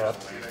 yeah.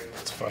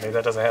 It's funny,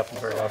 that doesn't happen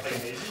very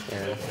often.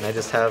 Yeah, and I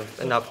just have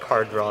enough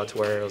card draw to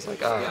where it was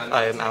like,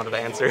 I am out of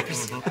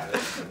answers. No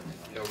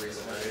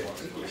reason,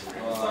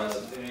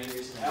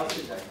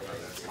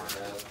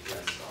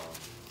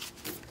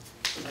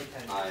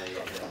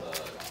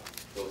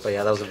 But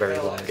yeah, that was a very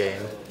long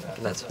game,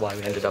 and that's why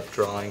we ended up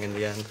drawing in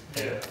the end.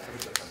 Yeah.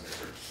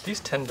 These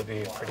tend to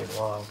be pretty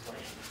long.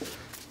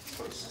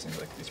 Seems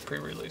like these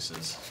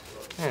pre-releases.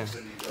 Yeah.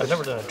 I've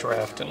never done a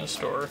draft in a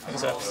store.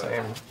 Is that the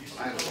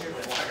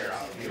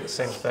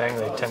same thing?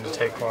 They tend to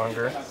take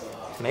longer.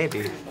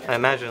 Maybe. I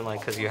imagine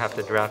like because you have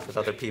to draft with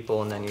other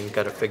people and then you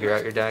got to figure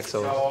out your deck,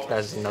 so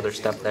that's another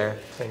step there.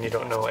 And you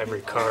don't know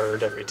every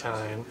card every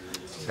time.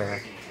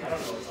 Fair.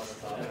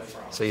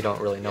 So you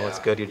don't really know what's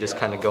good. You're just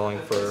kind of going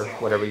for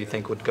whatever you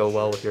think would go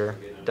well with your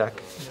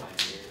deck.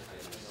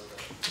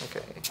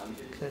 Okay.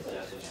 Good.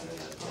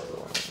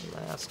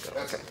 Last go.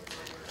 Okay.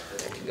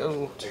 There you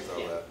go.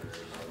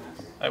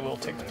 I will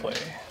take the play.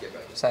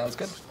 Sounds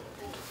good.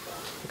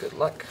 Good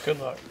luck. Good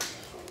luck.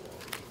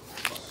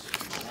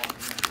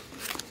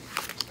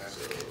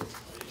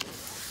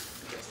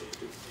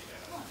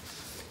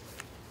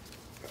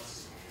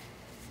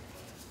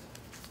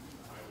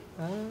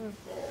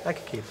 I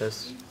could keep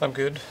this. I'm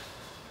good.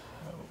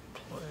 I will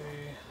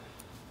play.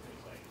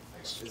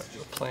 Start the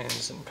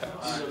plans and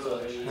pass.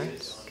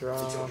 Alright,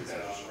 draw.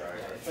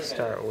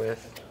 Start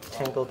with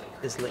Tangled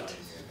Islet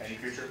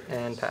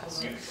and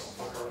pass.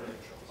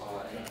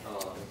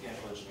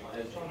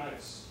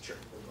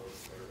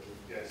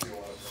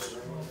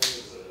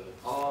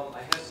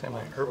 Say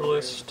my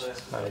herbalist.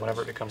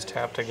 Whenever it becomes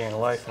tapped, I gain a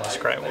life and I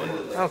scry 1.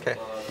 Okay.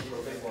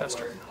 Pass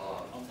turn.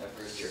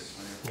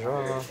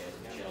 Draw.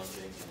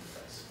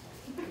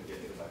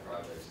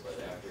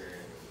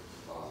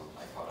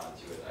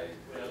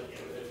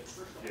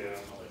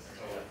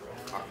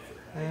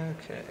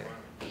 Okay.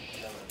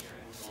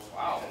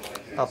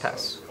 I'll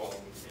pass.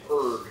 I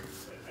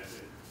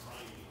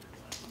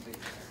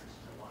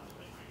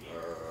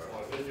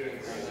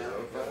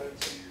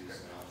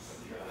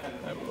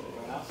will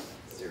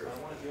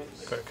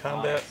go to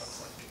combat.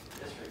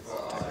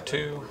 Attack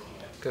 2.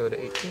 Go to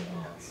 18.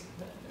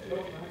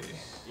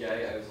 Yeah,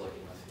 I was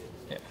looking.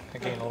 Yeah, I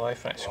gain a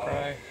life and I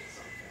scry.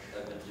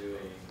 I've been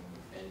doing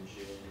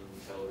engine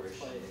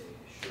calibration.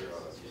 Sure,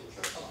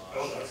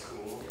 Oh, that's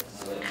cool.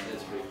 so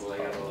that's pretty cool. I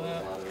got a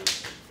lot of.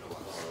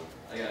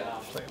 I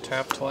got. Play a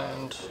tapped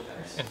land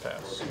and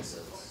pass.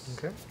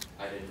 Okay.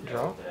 I didn't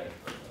Draw. know that. I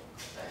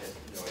had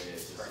no idea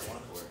it's just for it.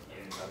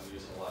 I'm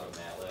using a lot of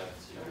MATLAB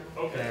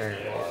to. There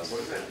it is.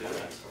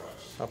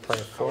 I'll play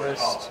a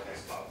forest.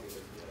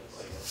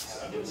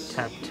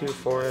 Tap 2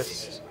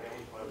 forest.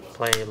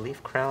 Play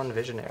Leaf Crown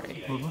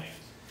Visionary.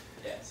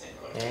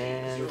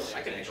 And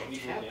I can actually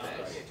tap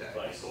that attack.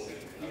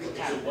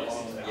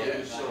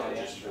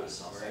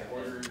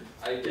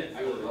 I did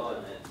really well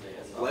in it.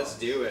 Let's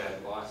do it.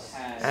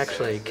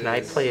 actually, can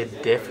I play a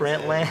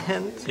different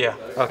land? Yeah.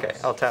 Okay,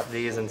 I'll tap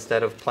these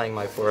instead of playing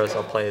my forest.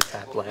 I'll play a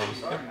tap land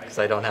because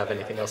I don't have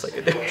anything else I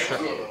could do.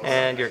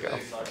 And your go.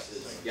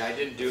 Yeah, I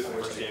didn't do it the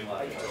first game.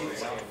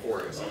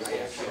 Forest. I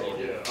actually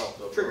needed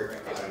help.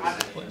 Trigger.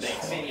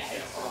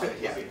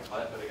 Yeah.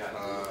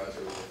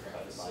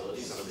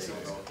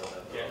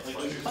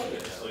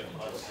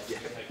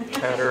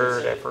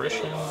 Tattered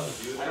Apparition.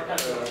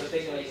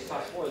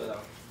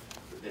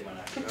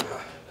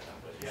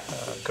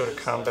 Go to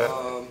combat,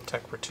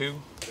 attack for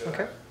 2.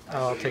 Okay.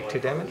 I'll take 2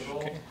 damage.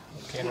 Okay.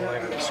 Gain a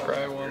life,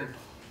 scry 1.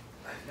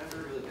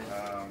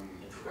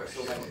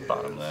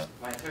 Bottom that.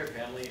 My entire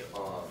family,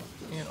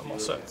 And I'm all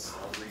set.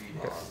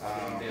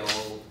 they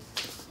all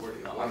work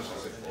in the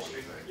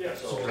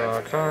Draw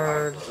a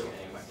card. my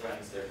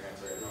friends, their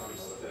parents are gone,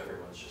 so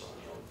everyone's just,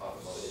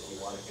 automotive if you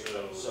want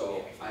to.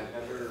 So I've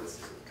never really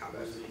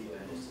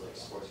been into like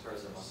sports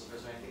cars or muscle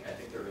cars or anything. I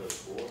think they're really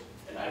cool.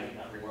 And I'm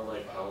more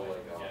like how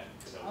like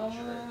all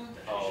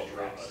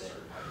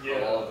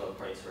of the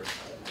parts were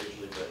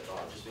individually, but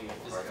just being able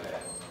to park it, I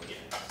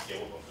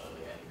don't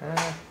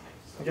know.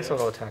 I guess I'll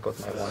go attack with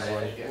my 1/1.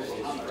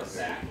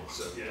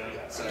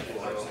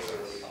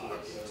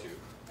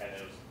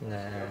 And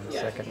then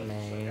second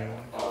main.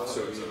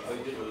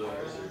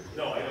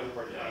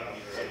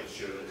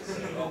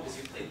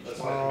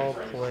 I'll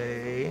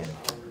play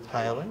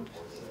Highland.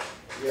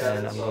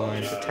 And I'm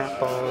going to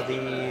tap all of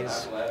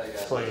these,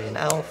 play an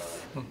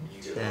elf,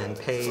 then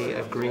pay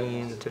a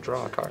green to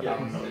draw a card.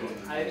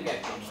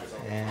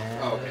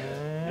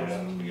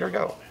 And here we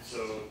go.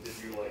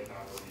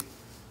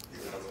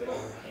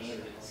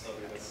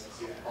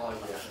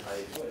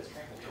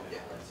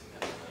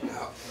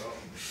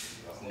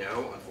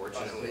 No,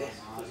 unfortunately.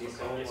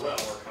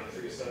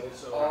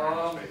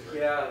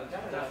 Yeah,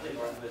 definitely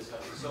north of this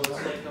country. So it's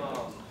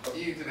like,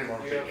 You did more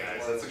big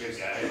guys, that's a good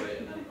guy.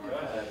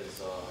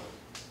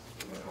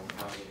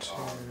 Two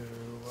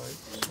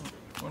whites.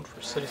 1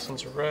 for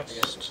Citizen's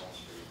Arrest.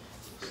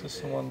 Is this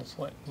the one that's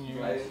letting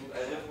you I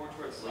live more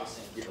towards Lake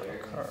St. Clair,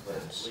 cards?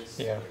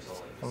 but Yeah,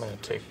 I'm gonna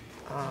take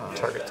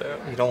target that.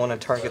 You don't want to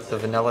target the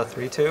vanilla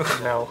 3/2?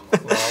 No,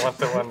 I want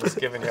the one that's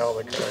giving you all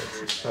the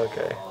cards.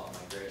 Okay. my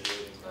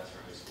graduating class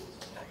for high school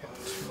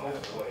is only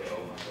like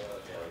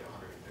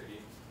 130.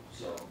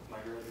 So my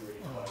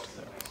graduating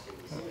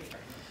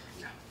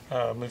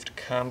class Move to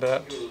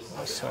combat.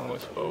 I'll swing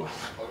with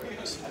both.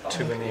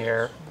 2 in the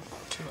air,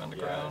 2 on the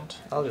ground.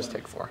 I'll just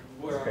take 4.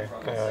 Okay,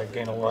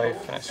 gain a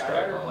life, and I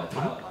scry 1.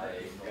 my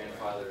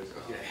grandfather's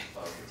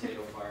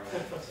potato farm.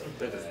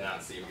 That does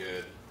not seem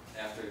good.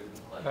 After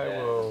like I that,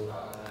 will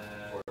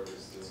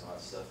was doing a lot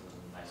of stuff and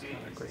nice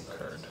green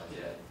card.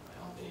 Yeah, my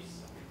company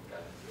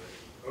got into it.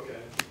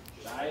 Okay.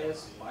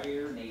 Giants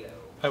Fire NATO.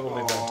 I will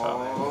leave that on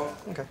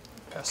top. Okay.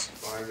 Pass.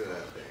 Fire to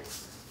that thing.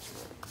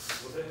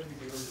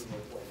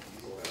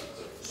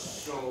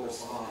 So,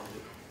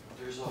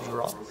 there's a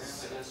Draw. program, I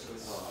guess,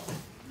 with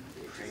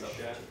Crane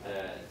Chef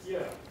that.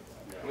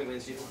 How many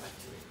lands do you have?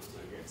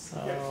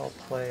 I'll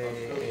play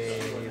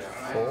a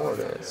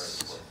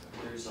Forest.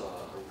 There's a.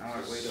 I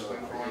like way to wait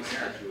for 1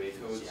 here.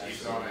 Codes, you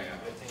saw it.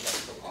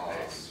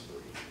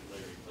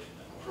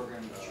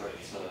 Program that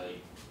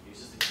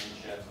uses the Crane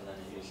Chef and then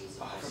it uses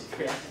the.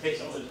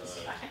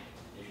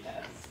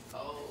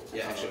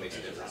 Yeah, actually makes a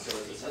difference. So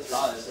it's a sensor.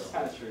 That's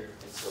kind of true.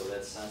 And so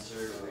that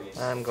sensor reads.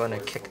 I'm going to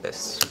kick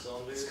this. It's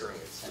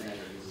currently. And then it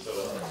uses the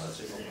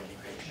signal from the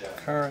Crane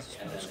Chef. Cards,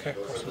 okay,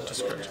 so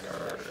discard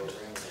card.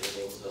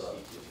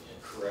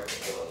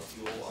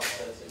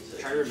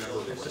 Try to remember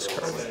what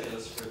Discard.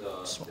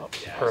 Swap.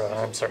 Or,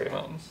 I'm sorry,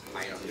 mountain.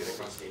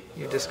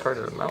 You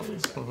discarded a mountain.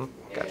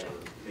 Gotcha.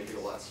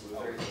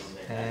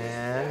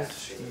 And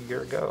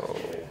here go.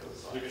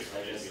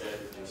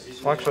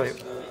 Well, actually,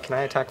 can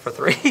I attack for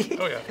 3?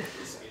 Oh yeah.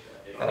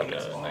 At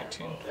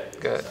 19.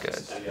 Good,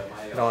 good.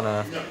 I don't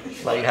want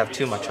to let you have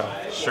too much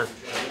on. Sure.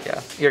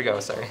 Yeah, here go,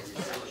 sorry.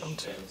 I'm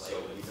 2.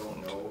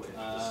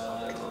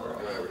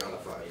 We're down to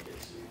 5.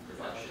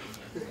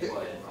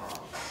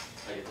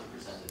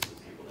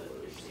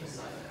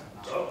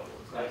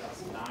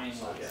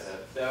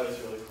 That was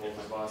really cool.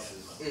 My boss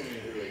is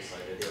really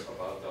excited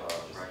about the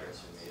progress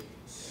we made.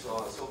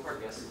 So far,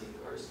 gasoline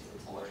cars,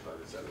 how much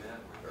progress have we had?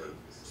 Or,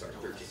 sorry,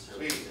 13.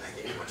 Sweet.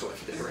 I can't much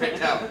left in right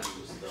now.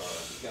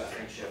 Got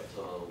Crane Chef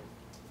to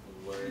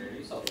learn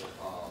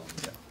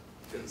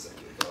Good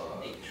second.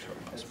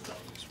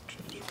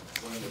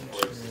 learn the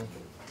course,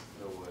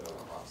 know what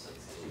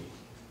offsets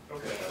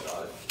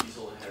the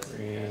diesel hasn't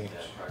had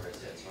that progress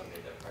yet, so I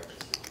made that progress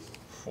to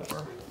diesel.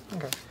 4.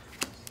 Okay.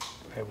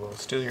 I will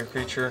steal your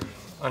creature,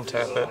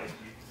 untap it.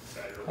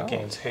 It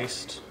gains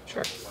haste.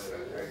 Sure.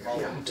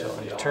 Until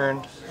end of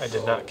turn. I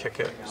did not kick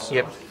it, so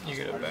Yep. you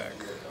get it back.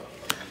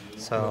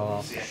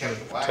 So,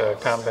 Move to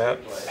combat.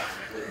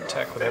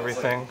 Attack with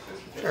everything.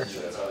 sure.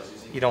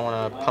 You don't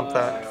want to pump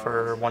that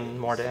for 1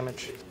 more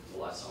damage?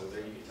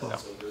 No.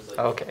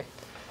 Okay.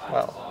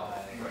 Well,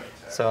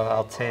 so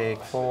I'll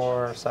take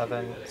 4,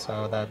 7,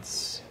 so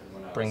that's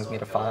brings me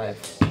to 5.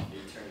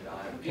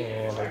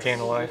 And I gain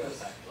a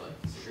life.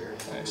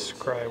 I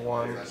scry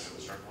 1.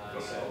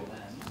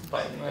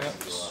 Bottom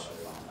maps.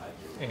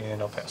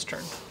 And I'll pass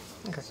turn.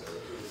 Okay.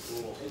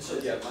 And so,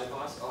 yeah, my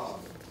boss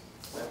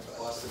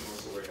did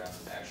most of the work on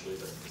actually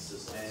the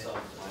system itself.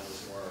 Mine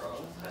was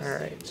more.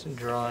 Alright, so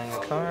drawing a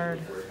card.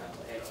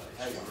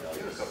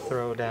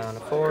 Throw down a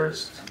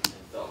forest.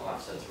 The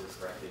offsets were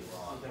correctly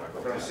wrong.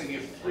 But I'm seeing you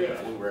have 3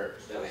 blue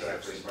rares. That was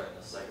actually right. And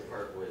the second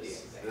part was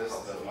This is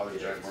the other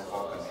giant more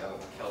focus than the other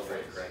one.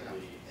 calibrate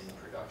correctly in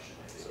production.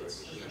 It's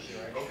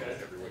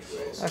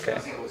Okay. I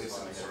think it was just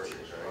some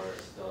sorceries, right?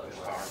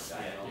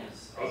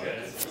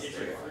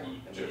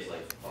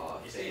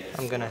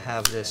 I'm gonna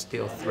have this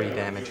deal 3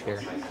 damage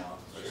here.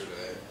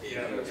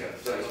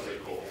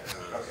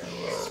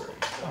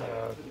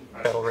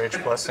 Battle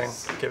Rage Blessing,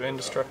 give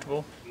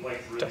indestructible,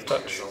 Death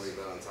Touch.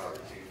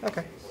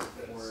 Okay.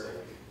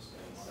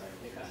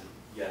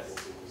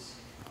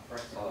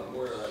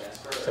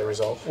 Does that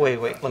resolve? Wait,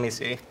 let me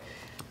see.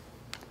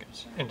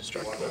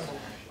 Indestructible.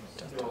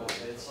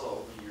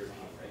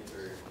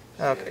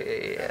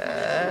 Okay,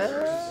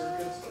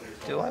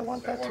 do I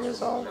want that to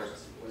resolve?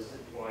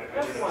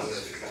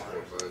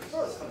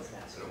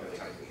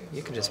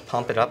 You can just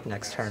pump it up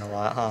next turn a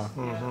lot, huh?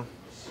 Mm-hmm.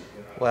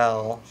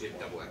 Well,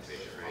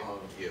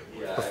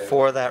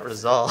 before that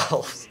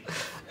resolves,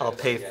 I'll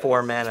pay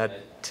 4 mana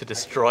to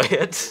destroy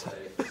it.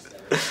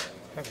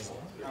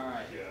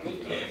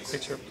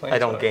 I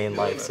don't gain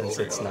life since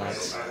it's not.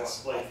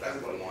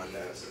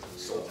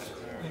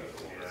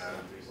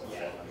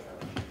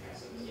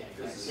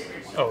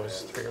 Oh,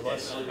 it's 3 or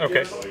less.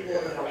 Okay.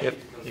 Yep,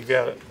 you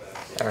got it.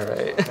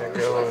 Alright. There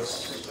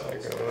goes. There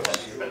goes.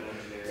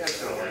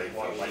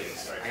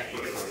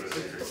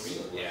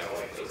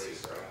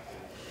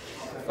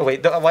 Oh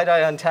wait, why did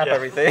I untap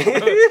everything?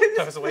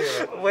 That was the way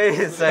of it. Wait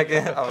a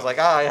second. I was like,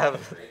 I have.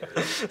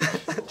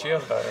 Do you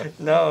have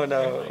No,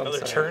 another I'm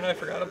sorry. turn I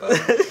forgot about?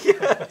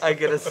 Yeah, I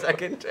get a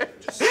second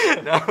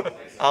turn. No,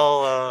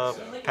 I'll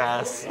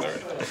pass.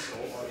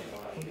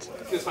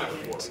 This might be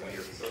more when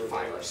you're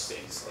 5 or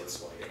 6.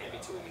 It's handy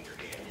to them in your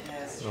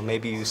hand. Well,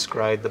 maybe you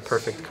scried the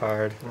perfect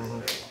card.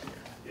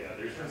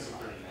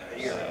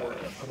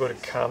 I'll go to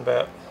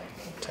combat.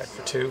 Attack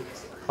for 2.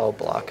 I'll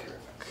block.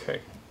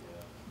 Okay.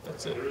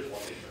 That's it.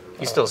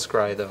 You still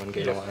scry though and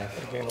gain a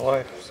life. I gain a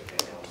life.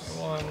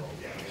 1.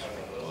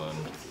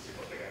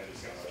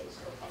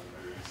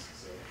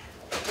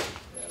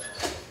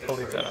 I'll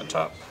leave that on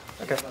top.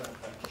 Okay.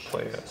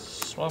 Play a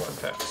Swamp and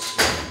Pass.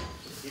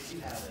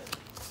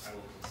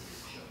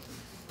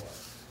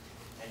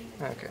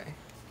 Okay.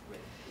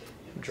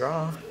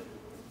 Draw.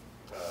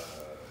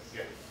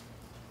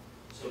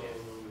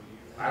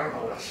 I don't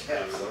know what else. I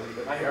have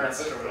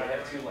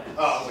 2 lands.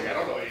 Oh, I was like, I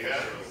don't know what you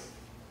have.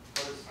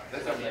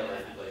 That's not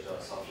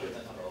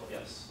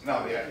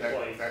No, yeah,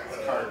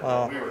 that card,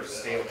 Well, we were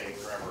stalemating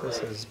forever. This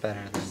is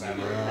better than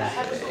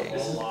nothing.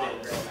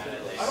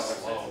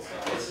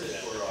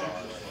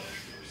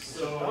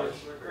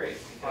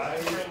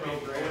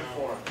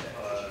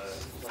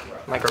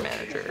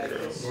 Micromanager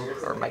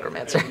or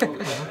Micromancer.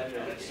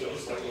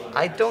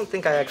 I don't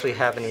think I actually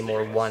have any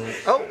more 1.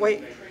 Oh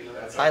wait,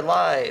 I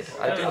lied.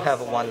 I do have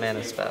a 1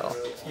 mana spell.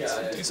 It's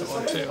a decent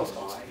one too.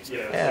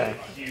 Yeah.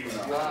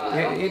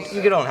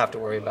 You don't have to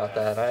worry about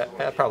that.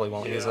 I probably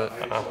won't use it.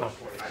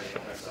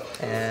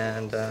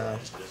 And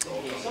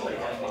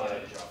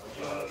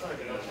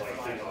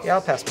yeah,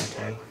 I'll pass my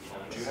turn.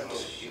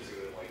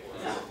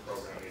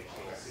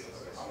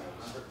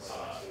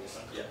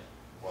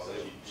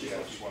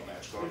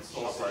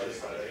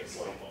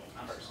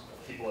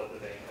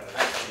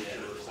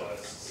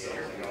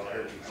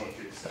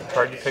 The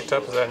card you picked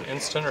up, is that an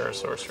instant or a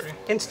sorcery?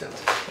 Instant.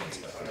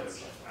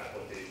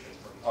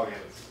 Oh, yeah.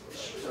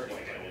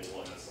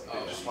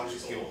 Just watch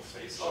his heal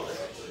face.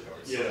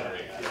 Yeah.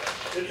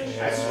 Okay.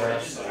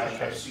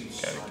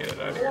 Gotta get it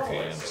out of your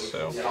hand,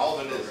 so. And all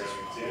of it is.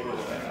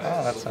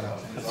 Oh, that's a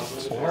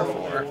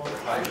 4/4.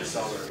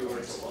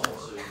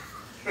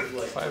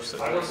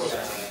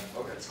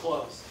 5/6. It's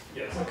close.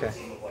 Okay.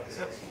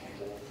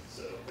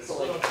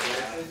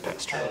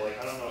 That's true.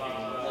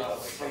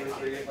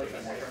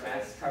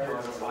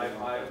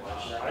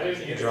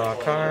 Draw a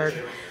card.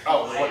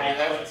 Oh, what you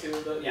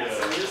have? Yeah,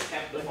 so we just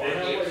kept the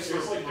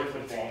There's like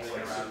different things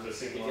like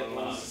servicing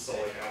loans, so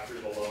like after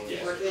the loan.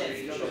 Yeah, we're in.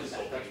 You don't know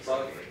that. That's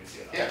bug.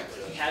 Yeah.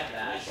 He had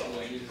that, and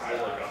we used like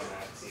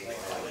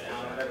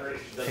down or whatever.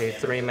 Pay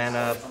 3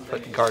 mana,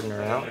 put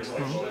Gardener out.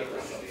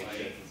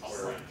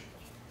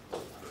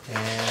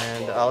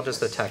 And I'll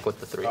just attack with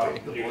the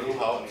 3/3. The blue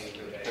helps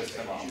piss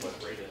him off, but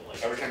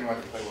every time you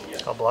want to play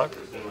with I'll block.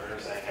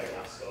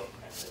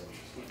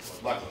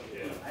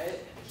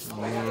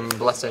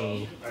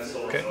 Blessing.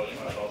 Okay.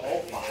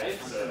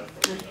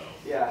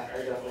 Yeah, I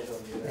definitely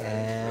don't do that.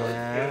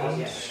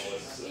 And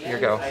here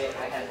you go. I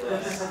had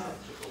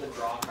the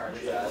draw card.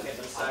 Yeah, look at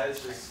the size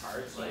of his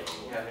cards, like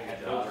having a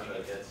dog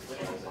that gets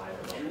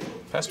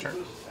Pass turn.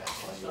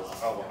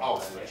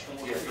 oh,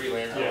 you have 3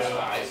 layers.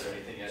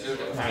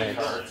 Alright.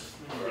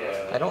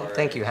 I don't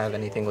think you have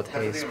anything with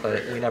haste,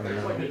 but we never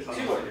know.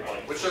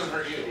 Which doesn't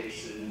hurt you.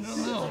 I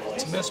don't know.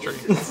 It's a mystery.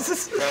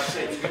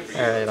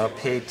 Alright, I'll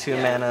pay 2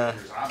 mana,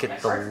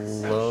 get the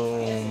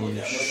Loam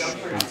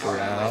Speaker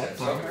out.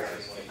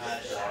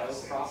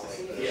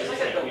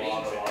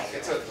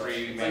 It's a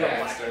 3 mana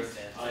instant.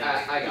 I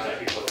got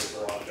it.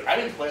 I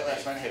didn't play it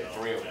last night, I had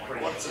 3 of them.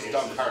 What's this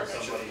dumb card?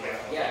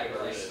 Yeah,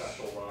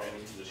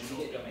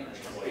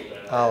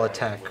 I'll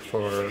attack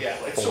for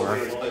 4.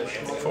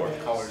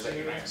 4.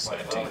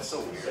 17.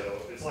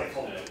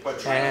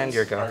 And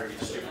your go.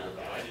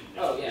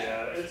 Oh,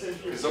 yeah.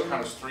 Because they'll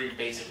count as 3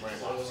 basic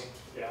rainbows.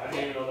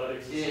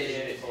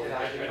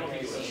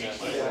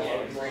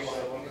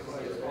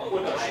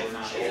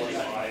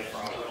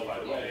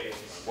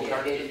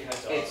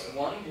 It's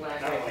 1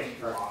 black red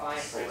for 5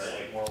 for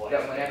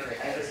that whenever it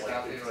enters the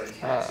battlefield or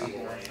attacks, you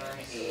can return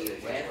a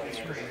land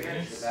creature to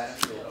the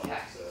battlefield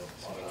attack.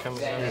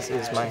 This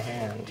is my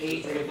hand.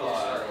 8 land.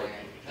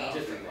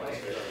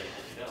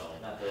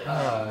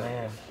 Oh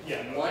man.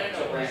 1 in a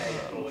red. I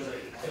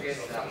forget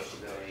what that was.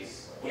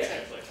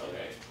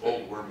 Oh,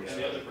 we're missing.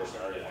 The other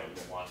person already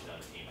been watching on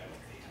the team.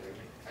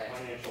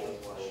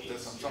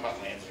 There's some about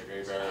lands in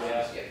your graveyard.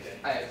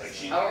 I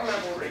don't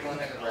remember what the one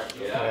that was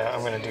red. Yeah,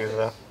 I'm gonna do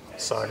the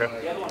Saga.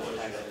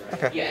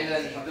 Okay. Yeah, and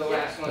then the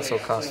last one. This will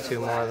cost 2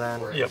 more then.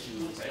 Yep.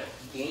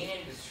 Gain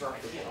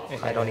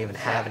indestructible. I don't even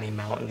have any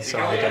mountains, so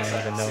I don't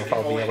even know if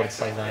I'll be able to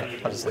play that.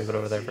 I'll just leave it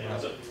over there for now.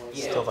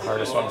 Still the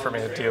hardest one for me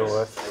to deal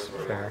with.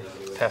 Fair.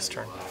 Pass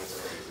turn.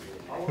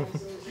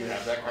 You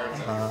have that card?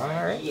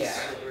 Alright. Yeah.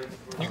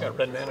 You got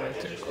red mana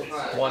too.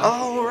 1.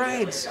 Oh,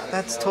 right!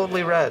 That's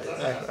totally red.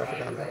 I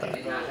forgot about that.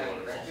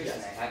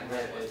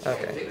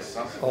 Okay.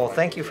 Well,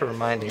 thank you for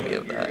reminding me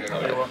of that. Oh,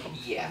 you're welcome.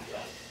 Yeah.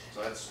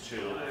 So that's 2.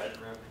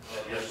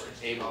 You're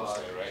able to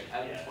stay, right?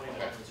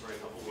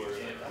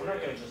 We're not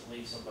gonna just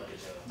leave somebody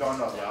to. No,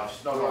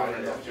 I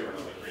didn't know if you were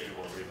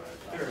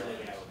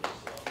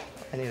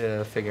I need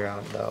to figure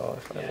out, though,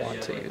 if I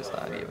want to use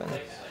that even.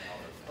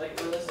 Like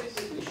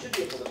realistically, we should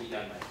be able to be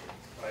done.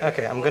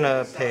 Okay, I'm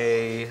gonna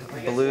pay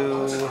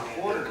blue,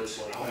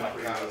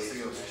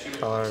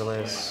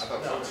 colorless. I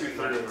thought it was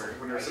 2:30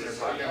 when we were sitting there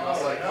talking. I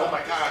was like, oh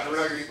my god, we're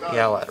not gonna get done.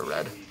 Yeah, I'll add a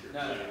red.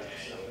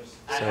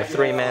 So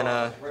 3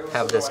 mana,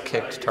 have this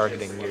kicked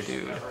targeting your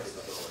dude.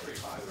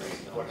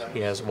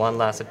 He has 1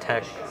 last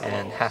attack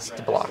and has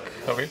to block.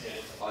 Okay.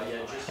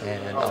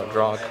 And I'll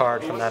draw a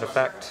card from that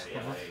effect.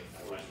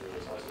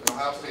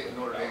 Ohio State and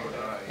Notre Dame.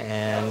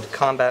 And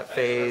combat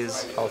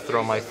phase, I'll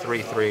throw my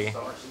 3/3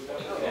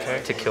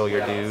 to kill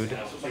your dude.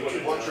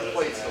 Watch your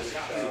plates. He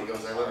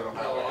goes, I live in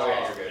Ohio.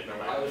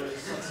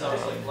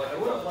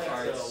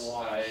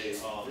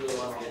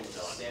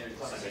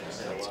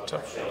 It's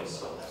tough.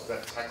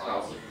 That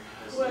technology.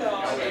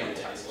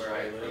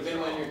 Even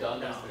when you're done,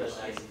 that's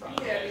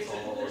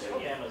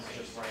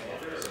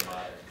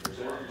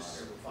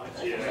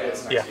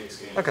Yeah.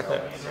 Okay.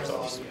 That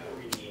resolves.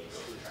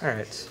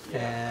 Alright.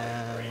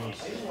 And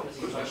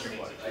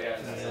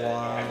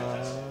 1.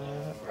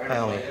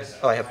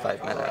 I have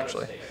 5 mana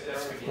actually.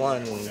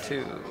 1,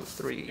 2,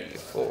 3,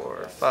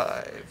 4,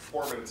 5.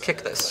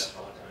 Kick this.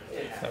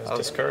 That was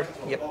discard.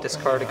 Yep,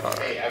 discard a card.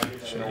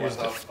 Should have used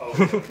it.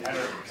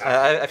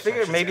 I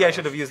figured maybe I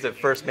should have used it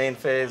first main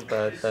phase,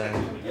 but then.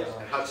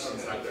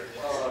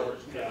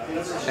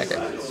 Okay.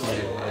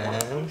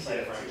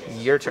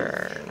 And your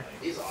turn.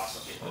 He's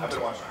awesome. I've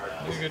been watching her.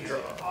 Good draw.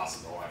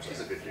 Awesome to watch.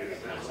 He's a good dude.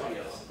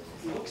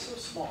 He looks so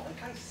small. That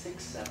guy's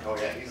 6'7". Oh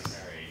yeah,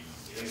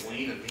 he's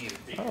lean and mean.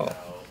 Oh.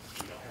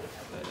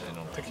 I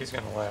don't think he's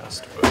gonna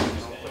last, but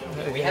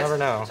We never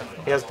know.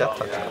 He has Death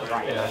Touch.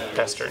 yeah,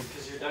 pass turn.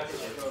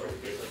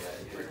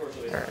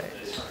 Alright.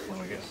 What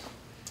do we get?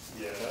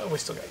 We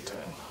still got 10.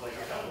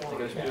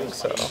 I think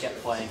so.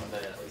 kept playing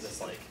with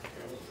this like.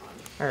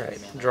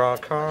 Alright, draw a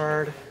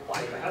card.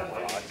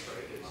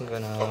 I'm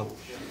gonna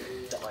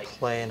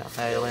play an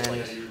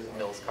island.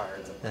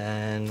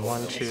 Then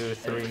 1, 2,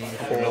 3,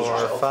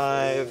 4,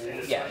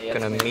 5.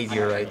 Gonna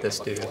meteorite this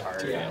dude.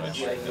 2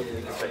 damage.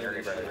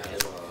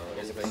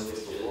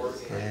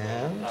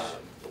 And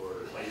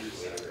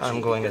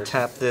I'm going to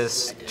tap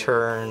this,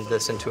 turn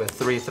this into a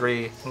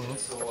 3/3,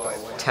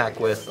 attack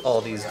with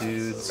all these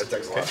dudes. That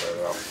takes a lot better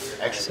though.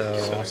 Actually,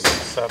 So,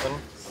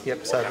 7.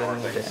 yep, 7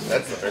 damage.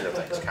 that's the bigger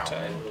things count.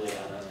 10.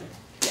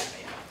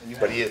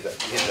 But he is that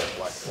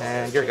black.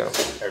 And your go.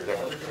 Every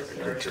time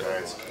a creature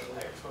dies,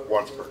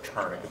 once per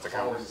turn it gets a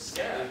counter.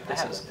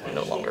 This is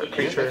no longer a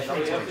creature.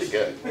 It's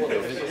good.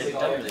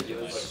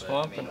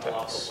 Swamp and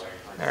pass.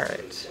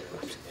 Alright.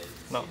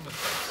 Not in the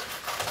pass.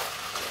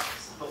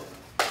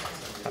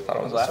 I thought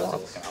it was a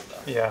swamp.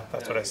 Yeah,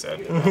 that's what I said.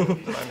 My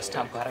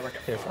mistake.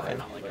 You're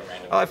fine.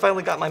 Oh, I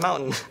finally got my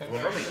mountain.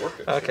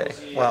 Okay,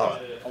 well.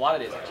 A lot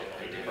of these actually.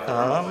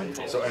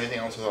 So anything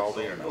else with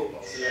Aldi or no?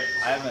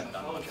 I haven't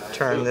done much.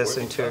 Turn this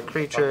into a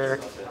creature.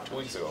 2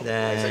 weeks ago.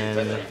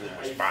 Then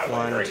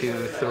 1,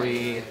 2,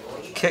 3,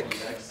 kick.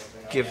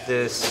 Give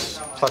this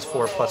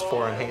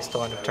 +4/+4 and haste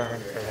till end of turn.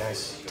 Very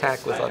nice.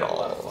 Attack with it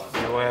all.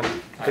 You win.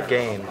 Good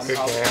game. Good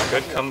game.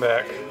 Good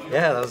comeback.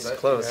 Yeah, that was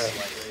close.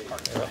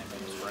 Yeah.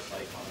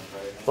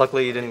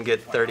 Luckily you didn't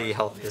get 30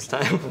 health this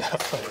time.